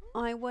yeah,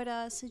 I would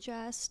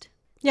suggest.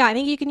 Yeah, I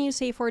think you can use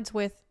safe words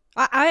with.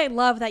 I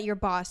love that your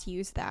boss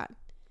used that.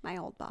 My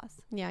old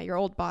boss. Yeah, your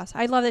old boss.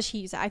 I love that she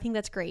used it. I think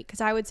that's great, because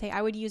I would say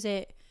I would use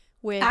it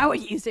with. I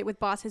would use it with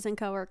bosses and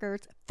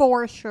coworkers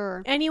for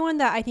sure. Anyone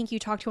that I think you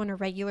talk to on a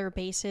regular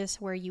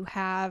basis, where you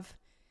have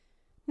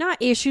not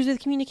issues with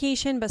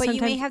communication, but sometimes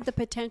you may have the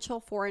potential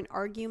for an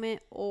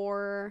argument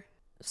or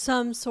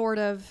some sort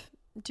of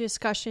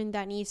discussion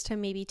that needs to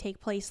maybe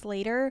take place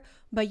later,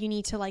 but you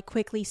need to like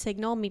quickly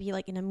signal, maybe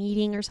like in a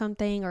meeting or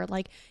something, or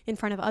like in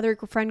front of other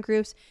friend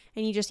groups,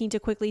 and you just need to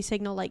quickly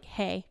signal like,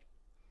 hey,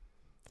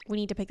 we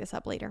need to pick this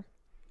up later.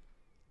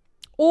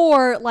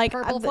 Or like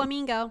purple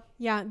flamingo.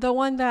 Yeah, the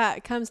one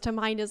that comes to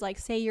mind is like,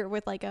 say you're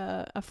with like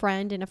a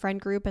friend in a friend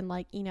group, and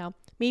like, you know,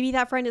 maybe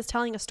that friend is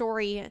telling a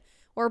story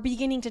or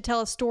beginning to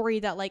tell a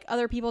story that like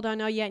other people don't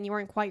know yet, and you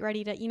weren't quite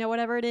ready to, you know,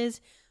 whatever it is,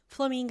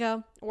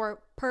 flamingo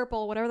or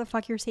purple, whatever the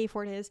fuck your safe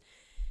word is.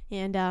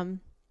 And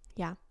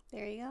yeah,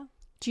 there you go.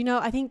 Do you know,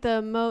 I think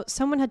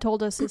someone had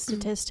told us a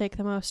statistic,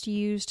 the most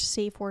used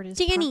safe word is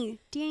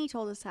Danny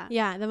told us that.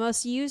 Yeah, the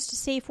most used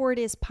safe word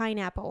is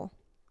pineapple.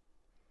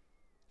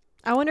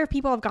 I wonder if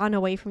people have gotten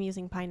away from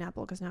using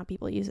pineapple because now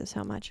people use it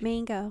so much.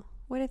 Mango.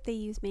 What if they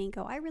use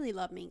mango? I really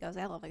love mangoes.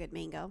 I love a good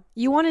mango.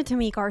 You wanted to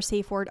make our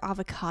safe word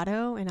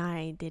avocado, and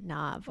I did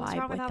not vibe What's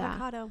wrong with that.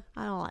 avocado?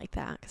 I don't like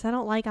that because I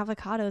don't like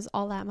avocados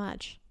all that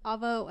much.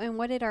 And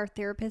what did our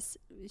therapist,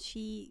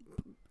 she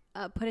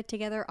put it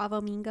together,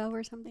 avomingo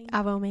or something?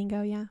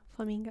 Avomingo, yeah.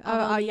 Flamingo.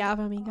 Yeah,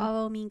 avomingo.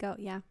 Avomingo,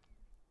 yeah.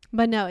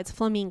 But no, it's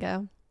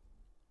flamingo.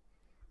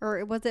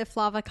 Or was it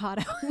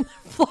flavocado?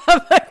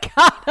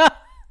 Flavocado.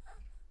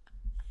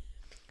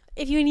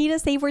 If you need a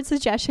safe word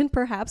suggestion,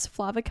 perhaps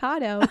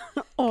flavocado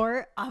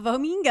or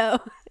avomingo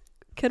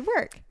could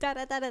work.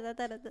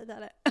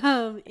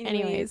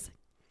 Anyways.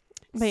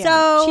 But yeah,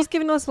 so she's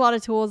given us a lot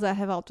of tools that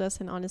have helped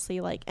us, and honestly,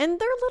 like, and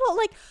they're little,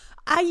 like,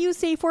 I use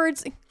safe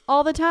words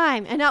all the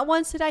time, and not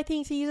once did I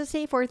think to use a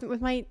safe word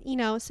with my, you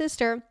know,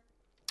 sister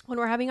when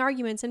we're having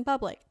arguments in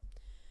public.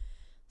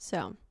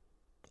 So,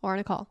 or on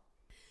a call.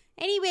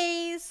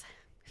 Anyways,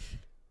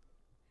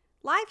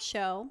 live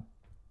show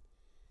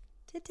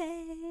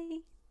today.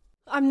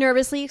 I'm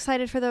nervously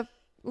excited for the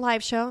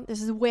live show.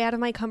 This is way out of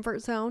my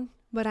comfort zone,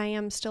 but I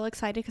am still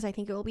excited because I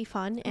think it will be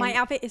fun. And my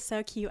outfit is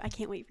so cute. I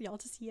can't wait for y'all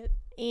to see it.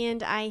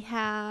 And I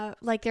have,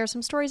 like, there are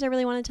some stories I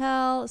really want to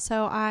tell.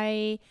 So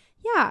I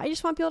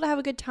just want people to have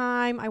a good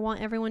time. I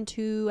want everyone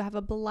to have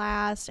a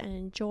blast and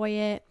enjoy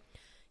it.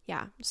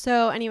 Yeah.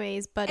 So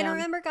anyways, but. And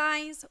remember,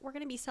 guys, we're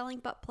going to be selling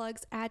butt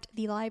plugs at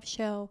the live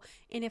show.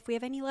 And if we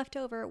have any left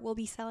over, we'll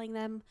be selling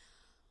them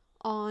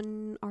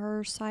on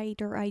our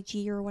site or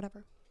IG or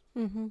whatever.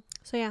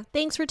 So yeah,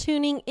 thanks for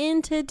tuning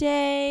in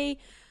today.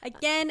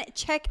 Again,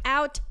 check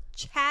out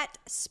Chat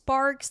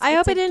Sparks. I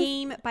hope it's it a didn't-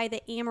 game by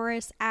the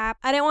Amorous app.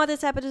 I didn't want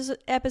this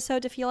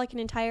episode to feel like an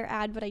entire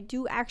ad, but I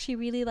do actually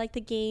really like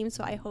the game,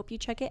 so I hope you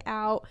check it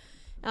out.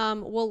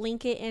 We'll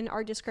link it in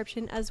our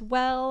description as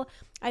well.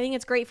 I think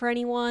it's great for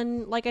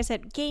anyone. Like I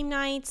said, game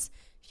nights.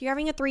 If you're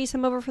having a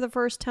threesome over for the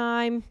first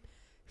time,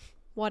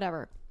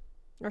 whatever.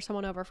 Or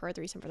someone over for a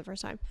threesome for the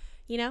first time.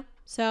 You know?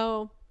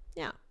 So,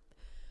 yeah.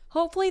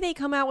 Hopefully they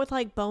come out with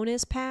like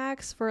bonus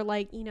packs for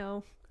like, you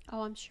know...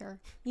 Oh, I'm sure.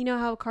 You know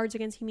how Cards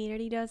Against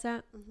Humanity does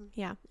that?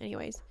 Yeah.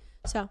 Anyways,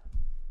 so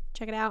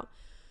check it out.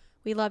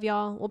 We love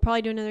y'all. We'll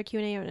probably do another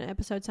Q&A on an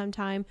episode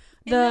sometime.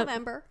 In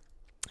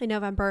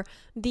November.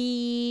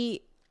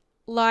 The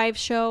live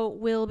show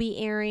will be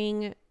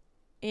airing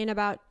in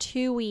about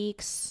 2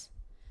 weeks.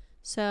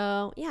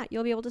 So, yeah,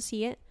 you'll be able to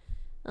see it.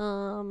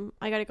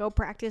 I got to go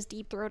practice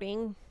deep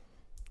throating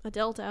a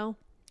dildo.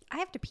 I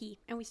have to pee,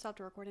 and we still have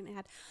to record an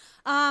ad.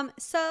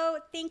 So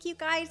thank you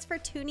guys for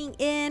tuning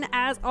in.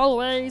 As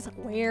always,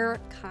 wear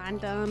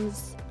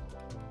condoms.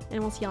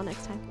 And we'll see y'all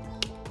next time.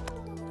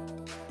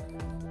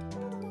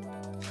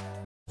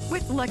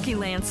 With Lucky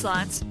Land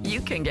Slots, you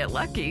can get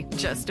lucky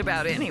just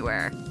about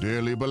anywhere.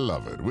 Dearly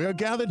beloved, we are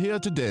gathered here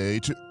today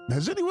to...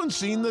 Has anyone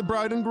seen the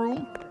bride and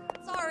groom?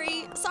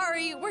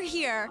 Sorry, we're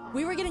here.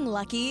 We were getting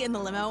lucky in the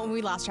limo and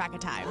we lost track of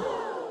time.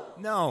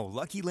 No,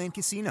 Lucky Land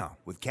Casino,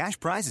 with cash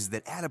prizes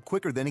that add up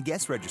quicker than a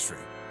guest registry.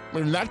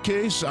 In that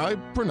case, I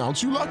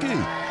pronounce you lucky.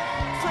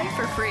 Play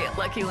for free at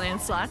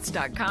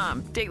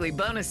LuckyLandSlots.com. Daily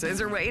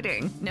bonuses are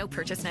waiting. No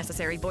purchase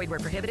necessary. Void where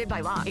prohibited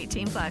by law.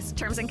 18+.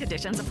 Terms and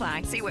conditions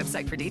apply. See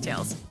website for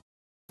details.